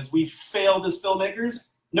 Dan, is we failed as filmmakers.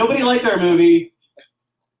 Nobody liked our movie.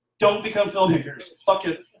 Don't become filmmakers. Fuck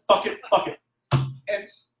it.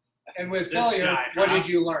 And with This failure, guy, what huh? did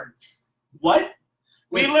you learn? What?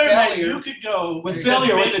 We With learned that failure- you could go With to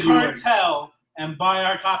failure, what Big did you learn? Cartel and buy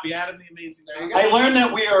our copy. Adam the Amazing There you Song. go. I learned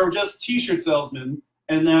that we are just T-shirt salesmen,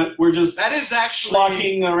 and that we're just That is actually-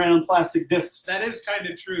 schlocking around plastic discs. That is kind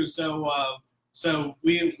of true. So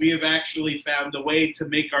we have actually found a way to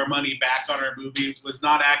make our money back on our movie. It was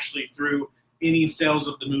not actually through any sales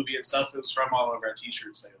of the movie itself. It was from all of our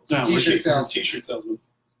T-shirt sales. No, we're T-shirt salesman. T-shirt salesmen.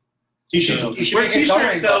 T-shirt. You should We're make a t-shirt coloring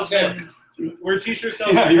book, too. salesmen. We're t-shirt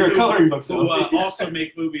salesmen. Yeah, you're a who- coloring book Who salesman. also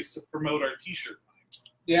make movies to promote our t-shirt.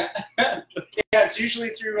 Yeah. Yeah, it's usually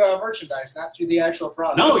through merchandise, not through the actual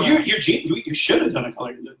product. No, you should have done a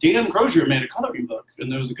coloring book. Dan Crozier made a coloring book,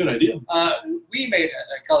 and it was a good idea. We made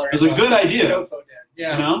a coloring It was a book. good idea. COFOH did.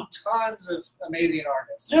 Yeah. You know? Tons of amazing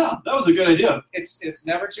artists. Yeah, that was a good idea. It's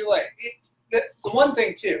never too late. The one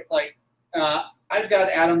thing too, like I've got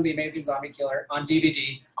Adam the Amazing Zombie Killer on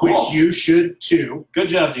DVD, Cool. which you should too. Good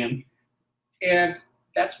job, Dan. And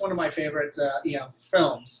that's one of my favorite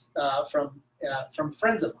films from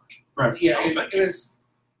friends of mine. Right. Yeah, Oh, it thank was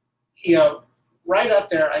right up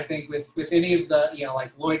there, I think, with any of the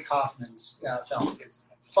like Lloyd Kaufman's films.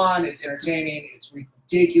 It's fun, it's entertaining, it's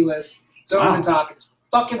ridiculous, it's over the top, it's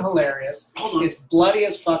fucking hilarious. Hold on. It's bloody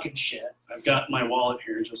as fucking shit. I've got my wallet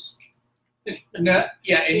here. Just No,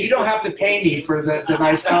 yeah, and you don't have to pay me for the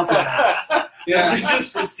nice compliments. Yeah. Yeah. Those are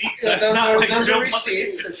just receipts. Yeah, That's those not are, like those real are money.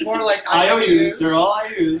 receipts. It's more like IOUs. They're all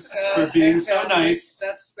IOUs for being so fantastic.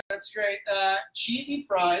 nice. That's great. Cheesy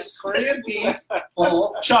fries, Korean beef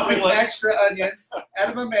bowl, Shopping with list. extra onions,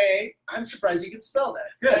 edamame. I'm surprised you can spell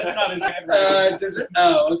that. That's not his handwriting. Does it?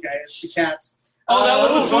 Oh, okay. It's the cat's. Oh, that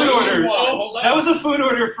was a what food do you order. want? Oh, hold on. That was a food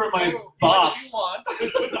order from my What boss. do you want?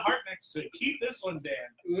 Put the heart next to it. Keep this one,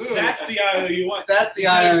 Dan. Ooh, That's the IOU you want. that's the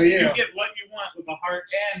Because IOU. You get what you want with the heart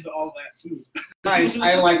and all that food. Nice.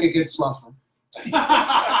 I like a good fluffer.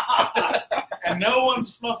 And no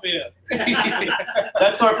one's fluffier.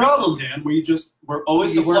 That's our problem, Dan. We're always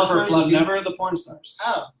You the work for fluffers Fluffy? and never the porn stars.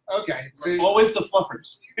 Oh, okay. So We're always the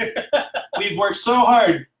fluffers. We've worked so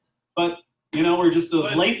hard, but we're just those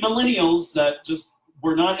But- late millennials that just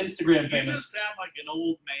we're not Instagram You famous. just sound like an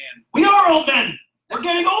old man. We are old men. We're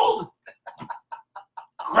getting old.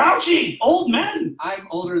 Grouchy old men. I'm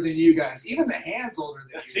older than you guys. Even the hand's older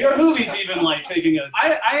than you. See, our guys. movie's even like taking a.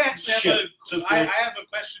 I actually have Shit. Just I like- have a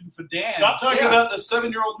question for Dan. Stop talking Yeah. about the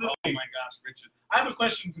 7-year-old movie. Oh my gosh, Richard. I have a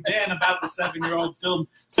question for Dan about the 7-year-old film.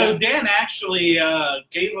 So Dan actually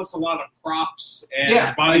gave us a lot of props and Yeah,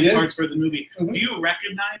 I body did. parts for the movie. Mhm. Do you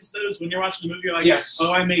recognize those when you're watching the movie? You're like, Yes.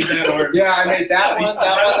 oh, I made that art. Yeah, I made that one.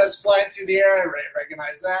 That one that's flying through the air. I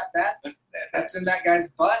recognize that. That's in that guy's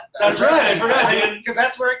butt. That's right, I forgot, Dan. Because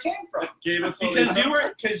that's where it came from. Gave us all Because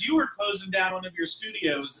these you were closing down one of your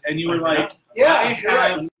studios and you I were like, forgot. Yeah, I you're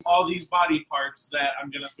right. have all these body parts that I'm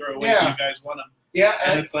gonna throw away. Yeah. So you guys want them? Yeah,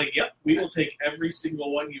 And it's like, yep, we will take every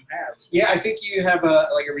single one you have. yeah. I think you have a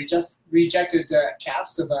rejected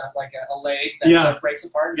cast of a leg that Yeah. breaks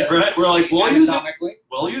apart. Yeah, right. We're like, we'll use it. anatomically.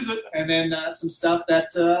 We'll use it. And then some stuff that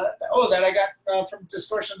I got from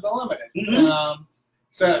Distortions Unlimited. Mhm.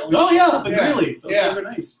 So Oh yeah, but Yeah. really, those Yeah. guys are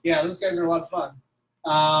nice. yeah, those guys are a lot of fun.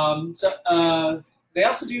 They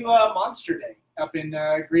also do Monster Day up in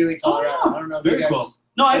Greeley, Colorado. Oh, I don't know if very you guys. cool.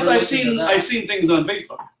 No, I've Never seen listened to that. I've seen things on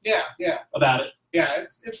Facebook Yeah, about it.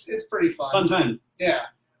 it's pretty fun. Fun time. Yeah.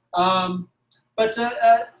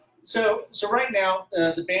 So right now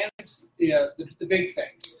the band's the big thing.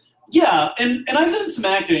 Yeah, and I've done some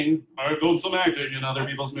acting. I've done some acting in other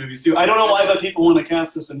people's movies too. I don't know why, but people want to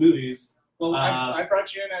cast us in movies. Well, I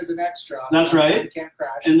brought you in as an extra. That's right. You Can't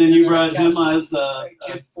Crash. And then you I brought him cast as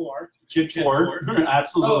Kid 4. Kid Kid 4. Four.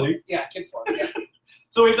 Absolutely. Oh, yeah, Kid 4. Yeah.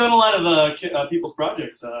 So we've done a lot of people's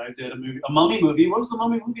projects. I did a mummy movie. What was the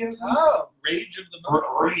mummy movie I was in? Oh, Rage of the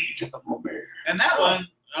Mummy. Rage of the Mummy. And that one,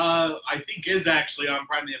 I think, is actually on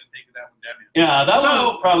Prime. They haven't taken that one down yet. Yeah, that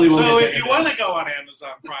one probably won't So get if taken you down. want to go on Amazon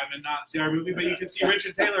Prime and not see our movie, but you can see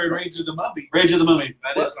Richard Taylor in Rage of the Mummy. Rage of the Mummy.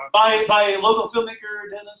 That is on. By local filmmaker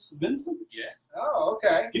Dennis Vincent. Yeah. oh,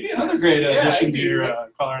 okay. He'd be another great Yeah, addition he'd to be your great.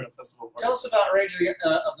 Colorado Festival. Tell us about Rage of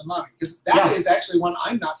the Mummy, because that is Yeah. actually one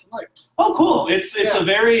I'm not familiar with. Oh, cool! It's Yeah. a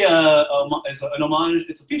very it's an homage.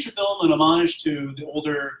 It's a feature film, an homage to the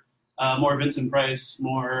older, more Vincent Price,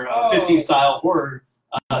 more 50s style horror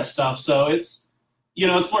stuff. So it's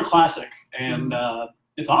it's more classic and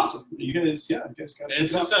it's awesome. You guys gotta check It's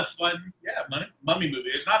it out. just a fun, mummy movie.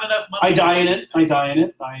 There's not enough mummy I die in movies.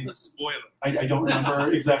 it. Spoiler. I don't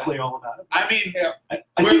remember exactly all about it. I mean,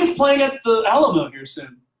 I think it's playing at the Alamo here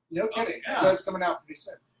soon. No kidding. yeah. So it's coming out pretty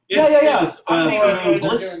soon. Yeah. it's- I mean, they're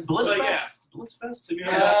Blissfest. doing- so, yeah. Blissfest. Have you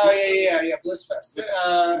heard of that? Oh, yeah,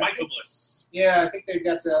 Blissfest. Michael Bliss. Yeah, I think they've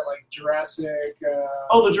got Jurassic.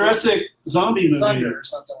 Oh, the Jurassic zombie movie. Thunder or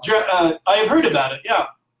something. Like I have heard about it. Yeah,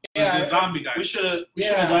 The yeah, zombie guy. we should have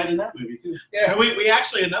Yeah. died in that movie too. yeah. And we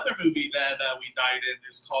actually, another movie that we died in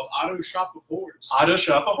is called Auto Shop of Horrors. Auto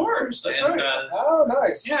Shop of Horrors. That's And, right. Oh,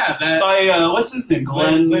 nice. Yeah, that By what's his name?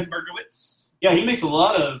 Glenn Glenn. Bergowitz. Yeah, he makes a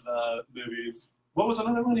lot of movies. what was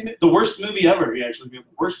another one he made? The worst movie ever. He actually made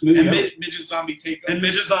the worst movie ever. Midget Zombie Takeover. And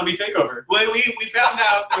Midget Zombie Takeover. Well, we found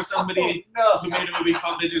out there was somebody who made a movie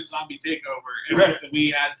called Midget Zombie Takeover, and we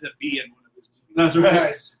had to be in one of his movies. That's right.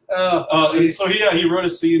 Nice. And so he wrote a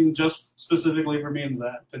scene just specifically for me and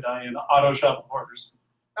Zack to die in Auto Shop of Horrors.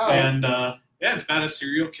 And yeah, it's about a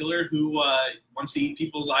serial killer who wants to eat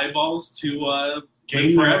people's eyeballs to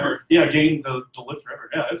gain live forever. Gain to live forever.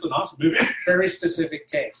 Yeah, it's an awesome movie. Very specific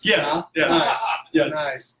taste. Yes. Huh? Yes. Nice. Yes.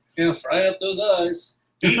 Nice. Yeah, fry up those eyes.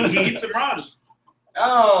 He eats them raw.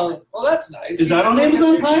 Oh, well, that's nice. Is that on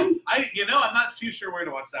Amazon Prime? I'm not too sure where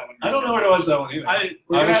to watch that one. I don't know where to watch that one either.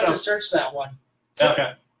 We're gonna have to search that one. So,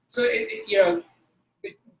 Okay. So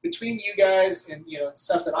between you guys and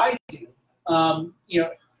stuff that I do,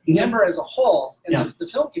 Denver as a whole and the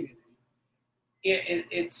film community,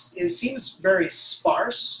 it seems very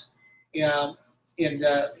sparse. And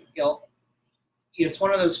it's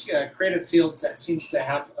one of those creative fields that seems to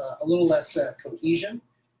have a little less cohesion,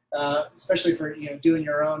 especially for doing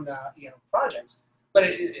your own projects. But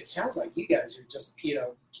it sounds like you guys are just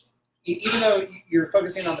even though you're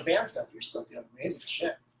focusing on the band stuff, you're still doing amazing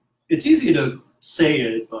shit. It's easy to say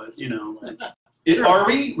it, but Sure. Are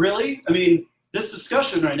we really? I mean, this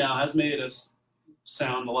discussion right now has made us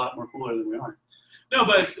sound a lot more cooler than we are. No,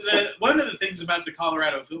 but one of the things about the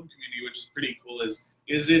Colorado film community, which is pretty cool, is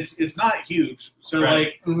it's not huge. So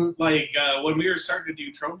Right. when we were starting to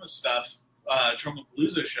do Trauma stuff,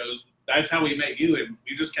 Traumapalooza shows, that's how we met you, and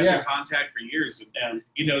we just kept in contact for years, and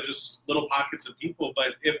just little pockets of people.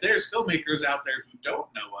 But if there's filmmakers out there who don't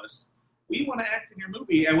know us, we want to act in your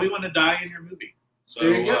movie, and we want to die in your movie. So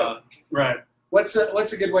there you go. Right. What's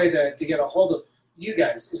a good way to get a hold of you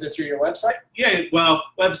guys? Is it through your website? Yeah, well,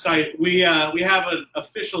 website. We have an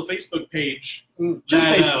official Facebook page. Just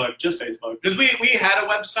Facebook. Because we had a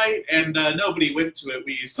website and nobody went to it.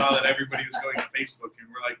 We saw that everybody was going to Facebook, and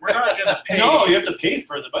we're like, we're not going to pay. No, you have to pay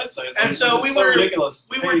for the website. And so we were ridiculous.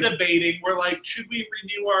 We were debating. We're like, should we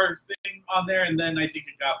renew our thing on there? And then I think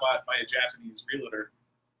it got bought by a Japanese realtor.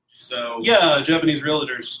 So yeah, Japanese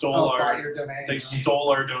realtors stole your domain. They stole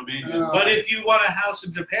our domain. But if you want a house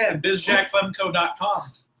in Japan, bizjackflemco.com.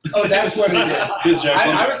 Oh, that's what it is.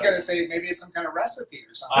 I was going to say maybe it's some kind of recipe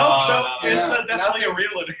or something. No, it's definitely a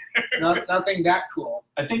realtor. Nothing that cool.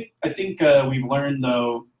 I think we've learned,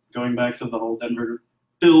 though, going back to the whole Denver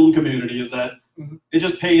film community, is that it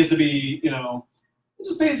just pays to be, it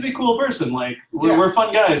just pays to be a cool person. Like we're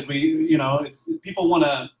fun guys. We, people want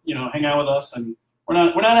to, hang out with us, and we're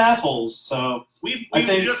not assholes. So we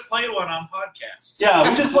just play one on podcasts. Yeah,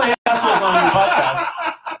 we just play assholes on podcasts.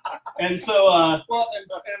 And so, well, and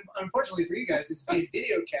unfortunately for you guys, it's being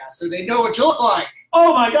video cast, so they know what you look like.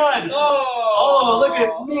 Oh my God! Oh, look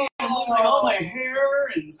at me! I'm losing all my hair,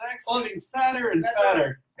 and Zack's getting fatter and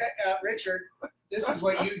fatter. Richard, this is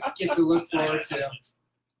what you get to look forward to.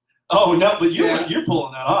 Oh no, but you're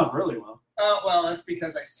pulling that off really well. Well, that's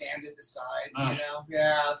because I sanded the sides,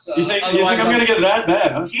 Yeah. So you think I'm gonna get that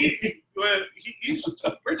bad? Huh?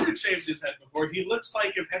 Richard shaved his head before. He looks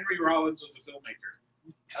like if Henry Rollins was a filmmaker.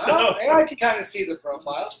 So, I can kind of see the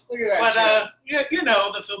profile. Look at that. But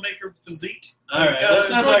the filmmaker physique. All right, let's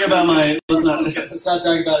not talk about my. Let's not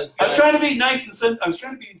talk about his. I was trying to be nice and I was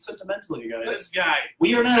trying to be sentimental, you guys. This guy.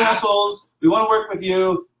 We are not assholes. We want to work with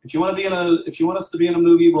you. If you want us to be in a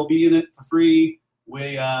movie, we'll be in it for free.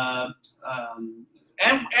 We and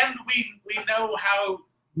we know how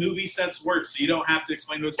movie sets work, so you don't have to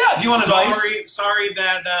explain to us. Yeah, if you want advice. Sorry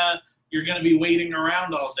that you're going to be waiting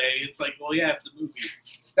around all day. It's like, well, yeah, it's a movie.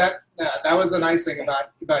 That was the nice thing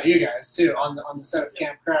about you guys too on the set of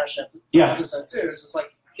Camp Crash episode 2. It's just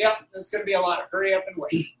like, it's going to be a lot of hurry up and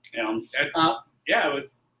wait.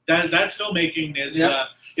 That's filmmaking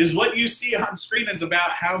is what you see on screen is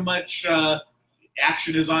about how much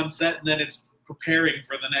action is on set, and then it's preparing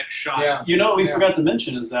for the next shot. Yeah. We forgot to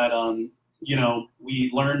mention is that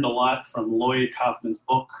we learned a lot from Lloyd Kaufman's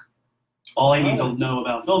book. All I need to know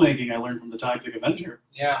about filmmaking, I learned from The Toxic Avenger.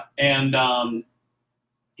 Yeah. And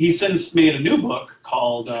he since made a new book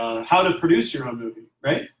called How to Produce Your Own Movie,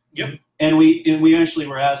 right? Yep. And we actually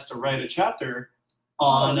were asked to write a chapter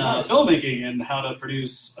on filmmaking and how to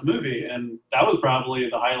produce a movie, and that was probably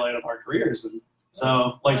the highlight of our careers. And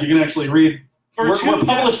so, you can actually read. We're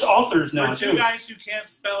published authors now, too. For two guys who can't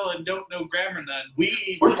spell and don't know grammar none,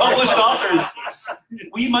 we're published authors.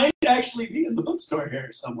 We might actually be in the bookstore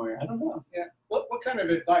here somewhere. I don't know. Yeah. What kind of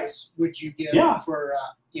advice would you give for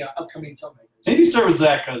upcoming filmmakers? Maybe start with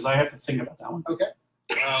Zack, because I have to think about that one. Okay.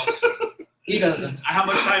 He doesn't. How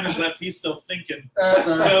much time is left? He's still thinking. That's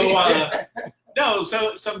all right.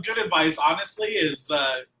 So some good advice, honestly,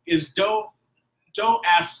 is don't don't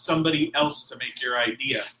ask somebody else to make your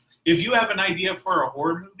idea. If you have an idea for a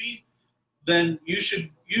horror movie, then you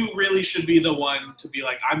really should be the one to be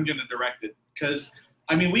like, I'm going to direct it. Because,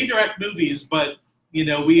 I mean, we direct movies, but, you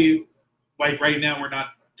know, we, like right now, we're not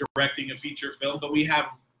directing a feature film, but we have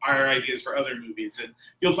our ideas for other movies. And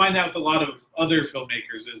you'll find out with a lot of other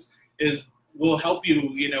filmmakers is we'll help you,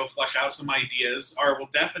 you know, flesh out some ideas, or will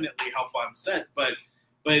definitely help on set. But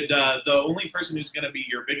the only person who's going to be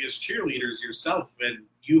your biggest cheerleader is yourself, and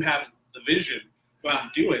you have the vision. Go out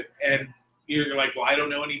and do it. And you're like, well, I don't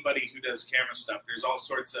know anybody who does camera stuff. There's all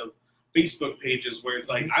sorts of Facebook pages where it's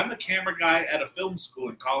like, I'm a camera guy at a film school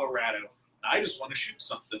in Colorado, and I just want to shoot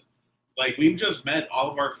something. Like, we've just met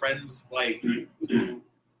all of our friends, like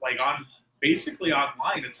on basically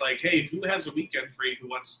online. It's like, hey, who has a weekend free who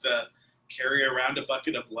wants to carry around a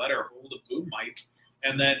bucket of blood or hold a boom mic?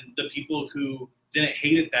 And then the people who didn't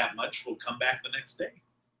hate it that much will come back the next day.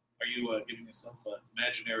 Are you giving yourself an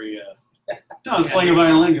imaginary... No, I was playing a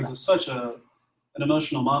violin because it's such an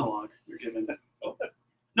emotional monologue you're giving.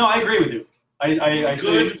 No, I agree with you. I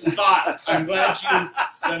Good thought. I'm glad you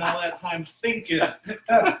spent all that time thinking.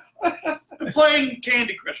 playing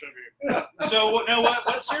Candy Crush over here. So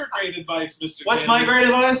what's your great advice, Mr. What's Candy? my great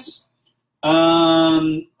advice? Oh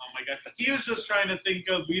my God, he was just trying to think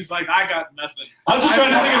of. He's like, I got nothing. I was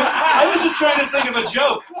just trying to think of a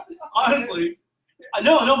joke. Honestly,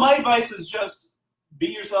 no. My advice is just be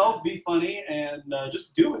yourself, be funny, and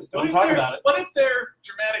just do it. Don't talk about it. What if they're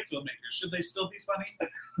dramatic filmmakers? Should they still be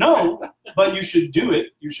funny? No, but you should do it.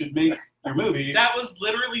 You should make your movie. That was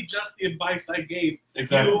literally just the advice I gave.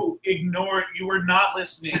 Exactly. You ignored. You were not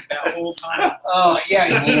listening that whole time. Oh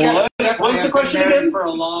yeah. What was the question again? For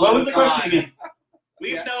a long What was the time. question again?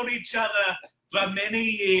 We've known each other for many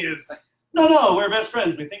years. No, we're best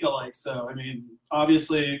friends. We think alike. So, I mean,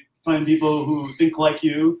 obviously, find people who think like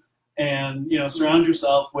you, and surround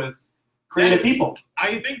yourself with creative people.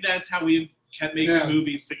 I think that's how we've kept making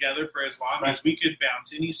movies together for as long as we could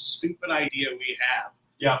bounce any stupid idea we have.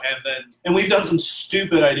 Yeah, and we've done some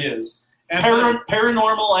stupid ideas.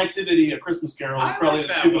 Paranormal Activity: A Christmas Carol is probably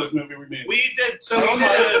the stupidest movie we made. We did. So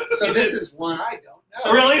this is one I don't know.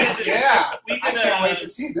 So really? Yeah. We did I can't wait to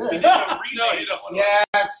see this. We did a remake. No, you don't.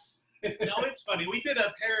 Yes. No, it's funny. We did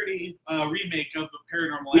a parody remake of a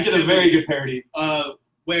Paranormal We Activity. did a very good parody.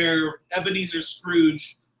 Where Ebenezer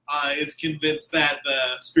Scrooge is convinced that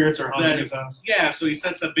the spirits are haunting his house. Yeah, so he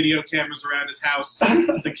sets up video cameras around his house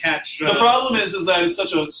to catch. The problem is that it's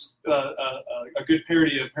such a good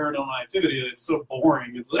parody of Paranormal Activity that it's so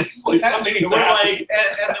boring. It's like something. We're like,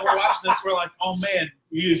 and then we're watching this. We're like, oh man,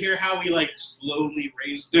 you hear how we like slowly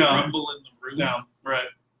raise the rumble in the room? Yeah, right.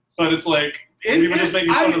 But it's like we were just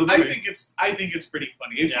making fun of the movie. I think it's pretty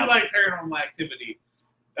funny. If you like Paranormal Activity.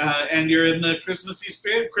 And you're in the Christmassy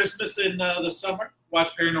spirit, Christmas in the summer, watch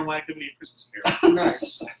Paranormal Activity and Christmas Carol.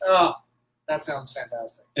 Nice. Oh, that sounds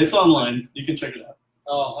fantastic. It's online. You can check it out.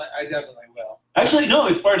 Oh, I definitely will. Actually, no,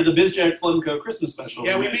 it's part of the BizJack Flumco Christmas special.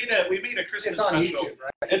 Yeah, we made a Christmas special. It's on YouTube,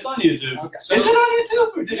 right? It's on YouTube. Okay. Is it on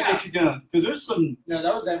YouTube, or did it get you down? Because there's some. No,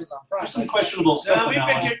 that was Amazon Prime. There's some questionable stuff. No, we've on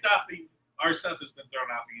been that one. kicked off. Our stuff has been thrown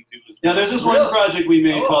off of YouTube as Now, well. there's this one project we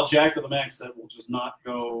made called Jack to the Max that will just not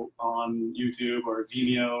go on YouTube or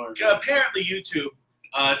Vimeo. Or apparently, YouTube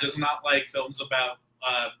does not like films about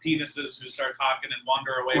penises who start talking and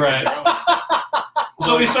wander away from their own.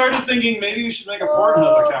 So we started thinking maybe we should make a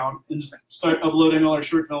Pornhub account and just start uploading all our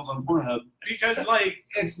short films on Pornhub. Because,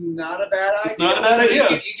 it's not a bad idea. It's not a bad idea.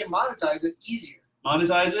 You can monetize it easier.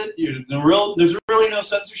 Monetize it. There's really no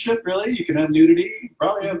censorship. Really, you can have nudity. You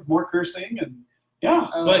probably have more cursing and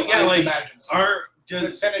But imagine so.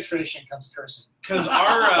 With penetration comes cursing. Because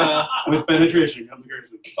our with penetration comes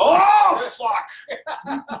cursing. Oh fuck!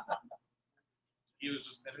 He was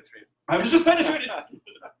just penetrated. I was just penetrated.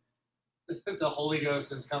 The Holy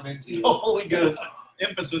Ghost has come into you. The Holy Ghost.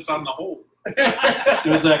 Emphasis on the whole. It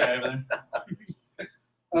was that guy over there.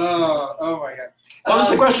 Oh my God. What was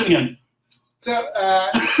the question again? So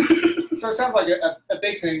it sounds like a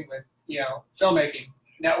big thing with filmmaking.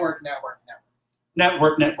 Network.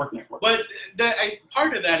 But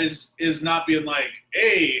part of that is not being like,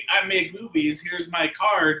 hey, I make movies. Here's my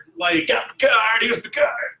card. Like, got the card. Here's the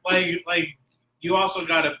card. Like you also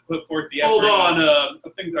got to put forth the effort. Hold on. I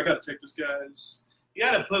think I got to take this guy's. You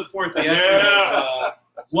got to put forth the effort of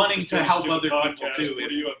wanting to help other people too. What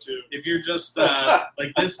are you up to? If you're just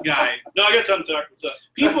like this guy. No, I got time to talk. What's up?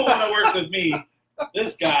 People want to work with me.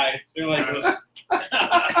 This guy, they're like, hold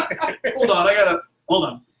on. Hold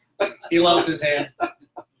on. He loves his hand.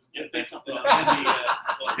 Yeah, that's not the handy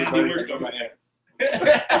work over here.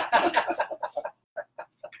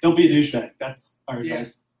 Don't be a douchebag. That's our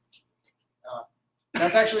advice.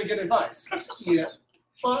 That's actually good advice. Yeah.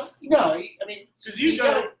 Well, no, I mean, Because you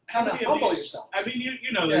gotta kind of humble these- yourself. I mean,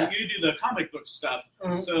 you know, Yeah. you do the comic book stuff.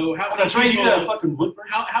 Mhm. So how Oh, many that's right. You people, do that fucking woodburn.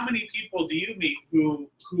 how many people do you meet who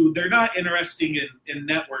they're not interested in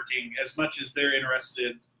networking as much as they're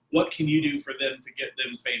interested in what can you do for them to get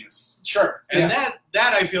them famous? Sure. And Yeah.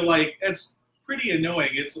 that I feel like it's pretty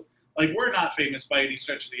annoying. It's like we're not famous by any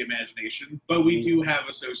stretch of the imagination, but we do have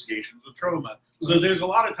associations with trauma. So there's a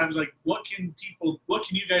lot of times like, what can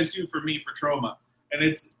you guys do for me for trauma? And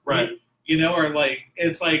it's Right. you know, or like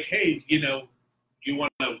it's like, hey, you know, you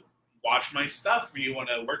want to watch my stuff, or you want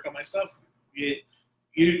to work on my stuff.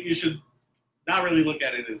 You should not really look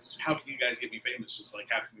at it as how can you guys get me famous. Just like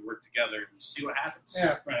how can we work together and see what happens.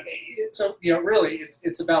 Yeah. Right. So really,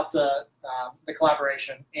 it's about the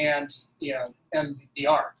collaboration and and the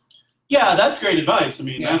art. Yeah, that's great advice. I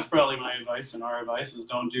mean, Yeah. that's probably my advice, and our advice is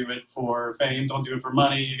don't do it for fame, don't do it for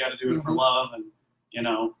money. You got to do it for love, and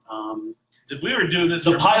If we were doing this,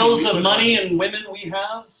 the for piles we of would- money and women we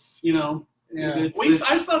have. Yeah.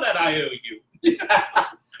 I saw that IOU.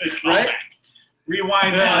 Right?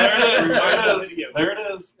 Rewind. Yeah, there it is. Rewind There the it is. video. There it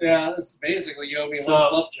is. Yeah, that's basically you owe me So- one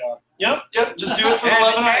fluff job. Yep. Just do it for the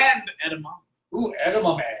love and art. and edamame. Ooh,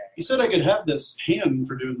 edamame. You said I could have this hand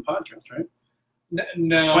for doing the podcast, right?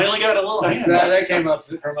 No. Finally got a little hand. That came up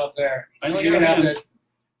from up there. I So like you're gonna your have to.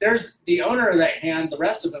 There's the owner of that hand. The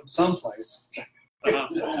rest of them someplace.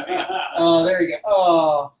 Oh, there you go.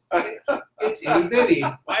 Oh, it's itty bitty.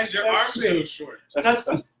 Why is your That's arm so sweet. short? That's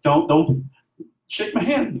don't shake my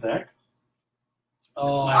hand, Zach.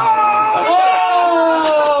 Oh.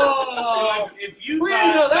 So if you We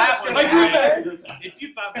didn't know thought that that was was gonna great, if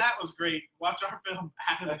you thought that was great, watch our film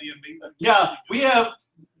Adam the Amazing. Yeah, we have.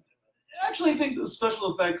 Actually, I think the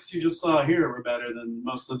special effects you just saw here were better than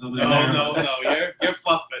most of them. in there. No, you're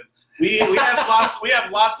fluffing. We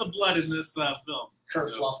have lots of blood in this film.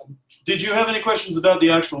 Kurt So, fluffing. Did you have any questions about the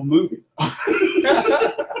actual movie?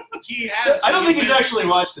 he has. I don't think he's actually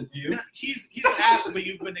watched it. Do you? He's asked, but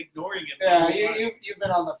you've been ignoring him. Yeah, you've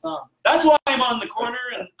been on the phone. That's why I'm on the corner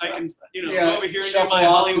and I can, go over here and do shuffle my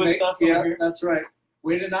off Hollywood to make- stuff Yeah, over here. that's right.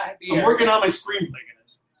 Way to not be. I'm working on my screenplay,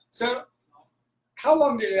 guys. So, how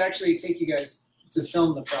long did it actually take you guys to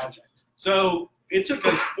film the project? So it took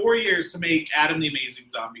us 4 years to make Adam the Amazing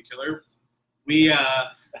Zombie Killer. We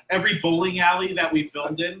every bowling alley that we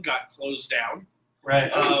filmed in got closed down. Right.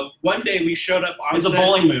 One day we showed up on It's a set.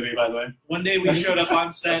 bowling movie, by the way. One day we showed up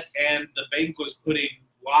on set and the bank was putting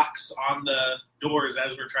locks on the doors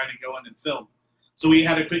as we're trying to go in and film. So we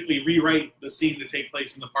had to quickly rewrite the scene to take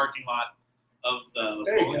place in the parking lot of the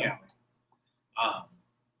There you bowling go. alley.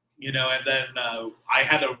 And then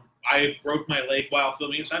I broke my leg while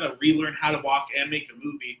filming, so I had to relearn how to walk and make a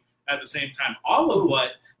movie at the same time. All of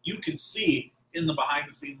what you can see in the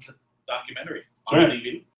behind-the-scenes documentary on Right.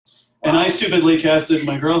 DVD. And I stupidly casted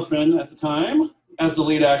my girlfriend at the time as the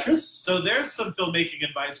lead actress. So there's some filmmaking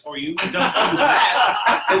advice for you. Don't do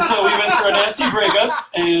that. And so we went through a nasty breakup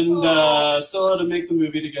and still had to make the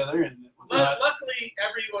movie together. And it was not, Luckily,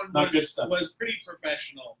 everyone not good stuff. was pretty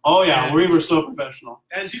professional. oh, yeah, And we were so professional.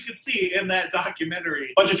 as you can see in that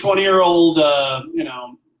documentary, Bunch of 20-year-old,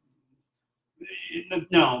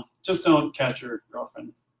 no, just don't catch your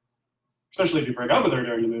girlfriend. Especially if you break up with her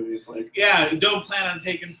during the movie. It's like, yeah, don't plan on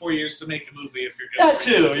taking 4 years to make a movie if you're going that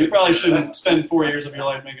too. You probably shouldn't spend 4 years of your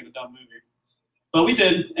life making a dumb movie. But we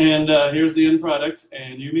did, and here's the end product.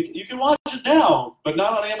 And you can watch it now, but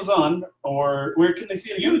not on Amazon. Or where can they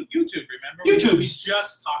see it again? YouTube, remember? YouTube's. We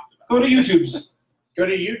just talked about Go to it. YouTube's. Go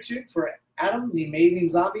to YouTube for Adam the Amazing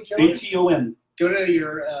Zombie Killer. ATON. Go to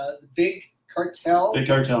your Big Cartel. Big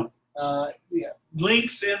Cartel. Yeah,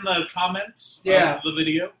 Links in the comments Yeah. of the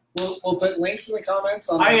video. we'll put links in the comments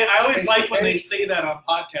on. I the always Facebook like when they page. say that on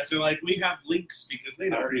podcasts. They're like, we have links because they I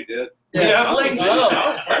don't. already did. We have links.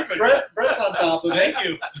 Oh, Perfect. Brett's on top of it. Thank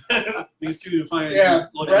you. These two fine. Yeah,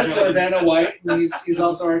 looking Brett's our gentlemen. Vanna White, and he's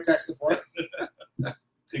also our tech support.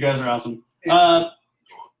 You guys are awesome.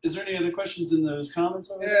 Is there any other questions in those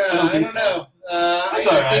comments? Over there? Yeah, I think don't so. know. That's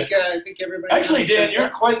I all right. think everybody. Actually, Dan, knows you're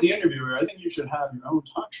that. quite the interviewer. I think you should have your own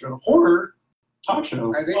talk show, horror talk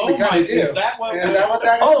show. I think Oh we kind my, of do. is that what? Is that what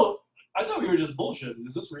that is? Oh, I thought we were just bullshitting.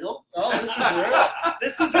 Is this real? Oh, this is real.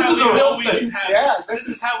 This is This how is we a real always thing. have. Yeah, This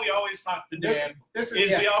is how we always talk to this, Dan. this is Is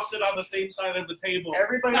yeah. we all sit on the same side of the table.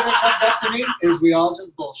 Everybody that comes up to me is we all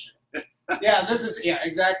just bullshit. Yeah, this is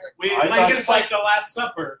exactly. I thought- It's like the Last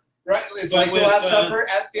Supper. Right, it's But like the with, Last Supper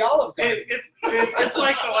at the Olive Garden. It's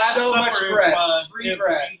like the Last So Supper much bread, if, free if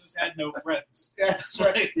bread. Jesus had no friends. Yeah, that's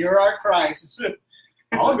right. You're our Christ.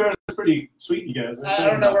 Olive Garden is pretty sweet, you guys. I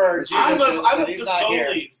don't know where our I'm Judas is, a but he's not here.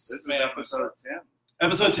 Fazoli's This is fan. episode 10.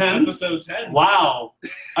 Episode 10? Episode 10. Wow.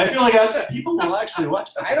 I feel like people will actually watch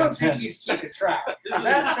I don't episode think 10. he's keeping track.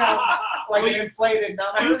 That sounds like an inflated You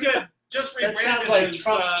number. could just That rebrand sounds it like as,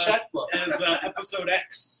 Trump's checkbook. as Episode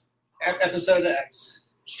X. Episode X.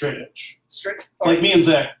 Straight edge. Straight, Like me and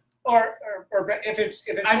Zach. or if it's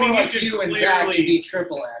I more mean, like you could you and Zack, clearly- it'd be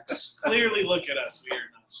triple X. Clearly, look at us. We are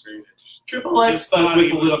not straight edge. Triple X, This but body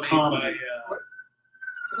with a was little made comedy. by,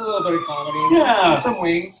 A little bit of comedy. And Yeah. some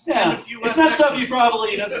wings. Yeah, And a few it's less not stuff X's. you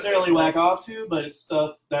probably necessarily whack off to, but it's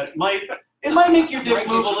stuff that might make your dick Might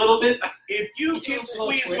move a get you- little bit. If you Give can it a little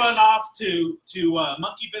squeeze twitch. one off to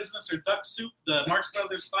Monkey Business or Duck Soup, the Marx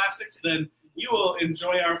Brothers classics, then you will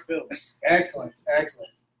enjoy our films. Excellent.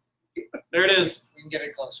 There it is. We can get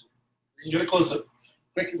it closer. You get a close up.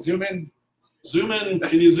 Quick zoom in. Zoom in.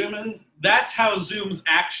 Can you zoom in? That's how zooms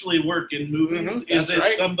actually work in movies. Mhm, Is that's it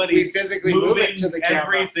right. somebody We physically move moving it to the camera.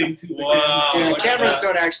 everything to the Wow. camera? Yeah, look at cameras that.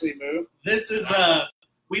 don't actually move. This is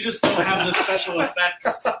we just don't have the special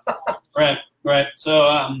effects. Right. So,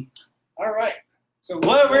 All right. So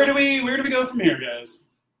where do we go from here, guys?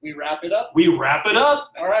 we wrap it up? We wrap it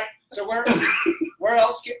up. All right. So where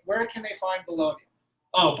else? Where can they find Bologna?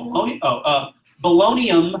 Oh, Bologna.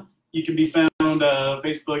 Bolognium. You can be found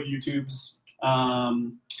Facebook, YouTube's,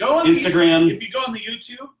 Go on Instagram. If you go on the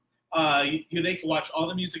YouTube, they can watch all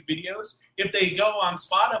the music videos. If they go on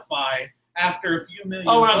Spotify, after a few million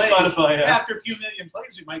Oh, we're on plays, Spotify. Yeah. After a few million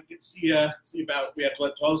plays, we might see about, we have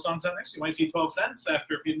 12 songs on next. We might see 12 cents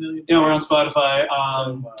after a few million. Yeah, we're on Spotify.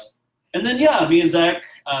 And then me and Zach,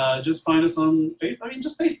 just find us on Facebook. I mean,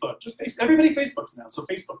 just Facebook. Everybody Facebooks now. So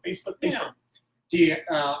Facebook. Yeah. Do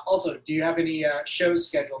you have any shows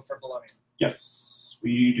scheduled for Bologna? Yes,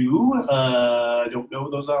 we do. I don't know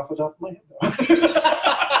those off the top of my head.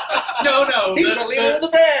 No. He's the leader of the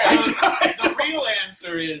band. The real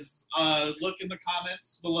answer is look in the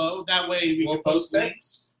comments below. That way we We'll can post post it.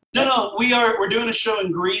 links. No, we're doing a show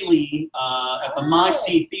in Greeley at the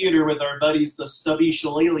Moxie Theater with our buddies, the Stubby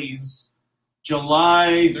Shillelaghs,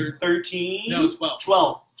 July 13th? No, 12th.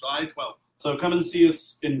 12th. July 12th. So come and see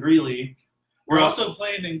us in Greeley. We're also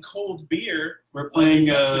playing in Cold Beer. We're playing.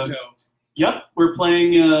 in Mexico. Yep, we're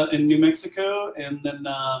playing in New Mexico, and then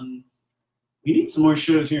we need some more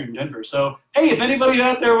shows here in Denver. So hey, if anybody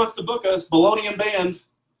out there wants to book us, Bologna and Band.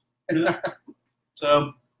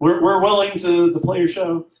 So we're willing to play your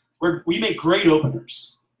show. We make great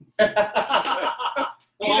openers. We'll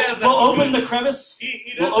open the crevice.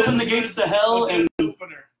 He We'll does open have the gates to hell, a and good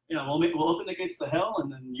opener. we'll open the gates to hell,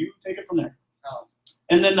 and then you take it from there. Oh.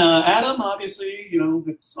 And then Adam, obviously,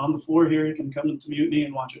 it's on the floor here. You can come to Mutiny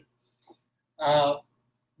and watch it.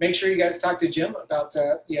 Make sure you guys talk to Jim about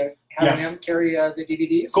having Yes. him carry the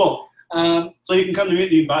DVDs. Cool. So you can come to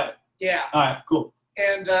Mutiny and buy it. Yeah. All right, cool.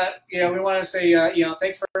 And we want to say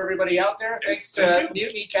thanks for everybody out there. Thanks to thank you.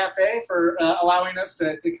 Mutiny Cafe for allowing us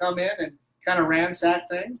to come in and kind of ransack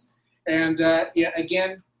things. And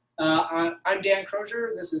again, I'm Dan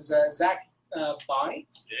Crozier. This is Zack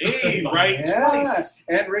Beins. Hey, right Yeah. twice.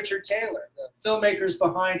 And Richard Taylor, the filmmakers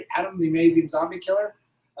behind Adam the Amazing Zombie Killer.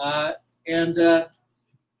 And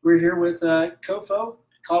we're here with COFOH,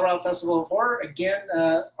 Colorado Festival of Horror. Again,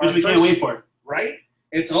 Which we can't wait for. Right?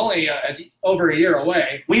 It's only over a year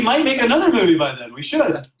away. We might make another movie by then. We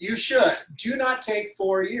should. You should. Do not take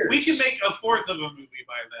 4 years. We can make a fourth of a movie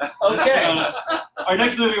by then. Okay. Our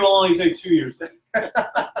next movie will only take 2 years.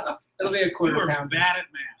 It'll be a We quarter were pound. bad at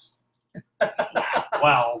math.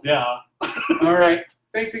 Wow. Yeah. All right.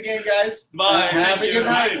 Thanks again, guys. Bye. Have Thank a you. good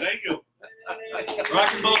night. Thank you.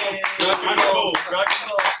 Rock and roll. Rock and roll. Rock and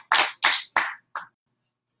roll.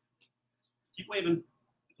 Keep waving.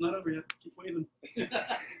 It's not over yet. Keep waving.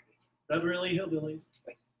 Beverly Hillbillies.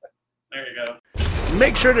 There you go.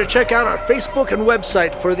 Make sure to check out our Facebook and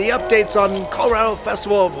website for the updates on Colorado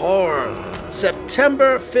Festival of Horror,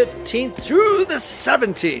 September 15th through the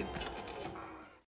 17th.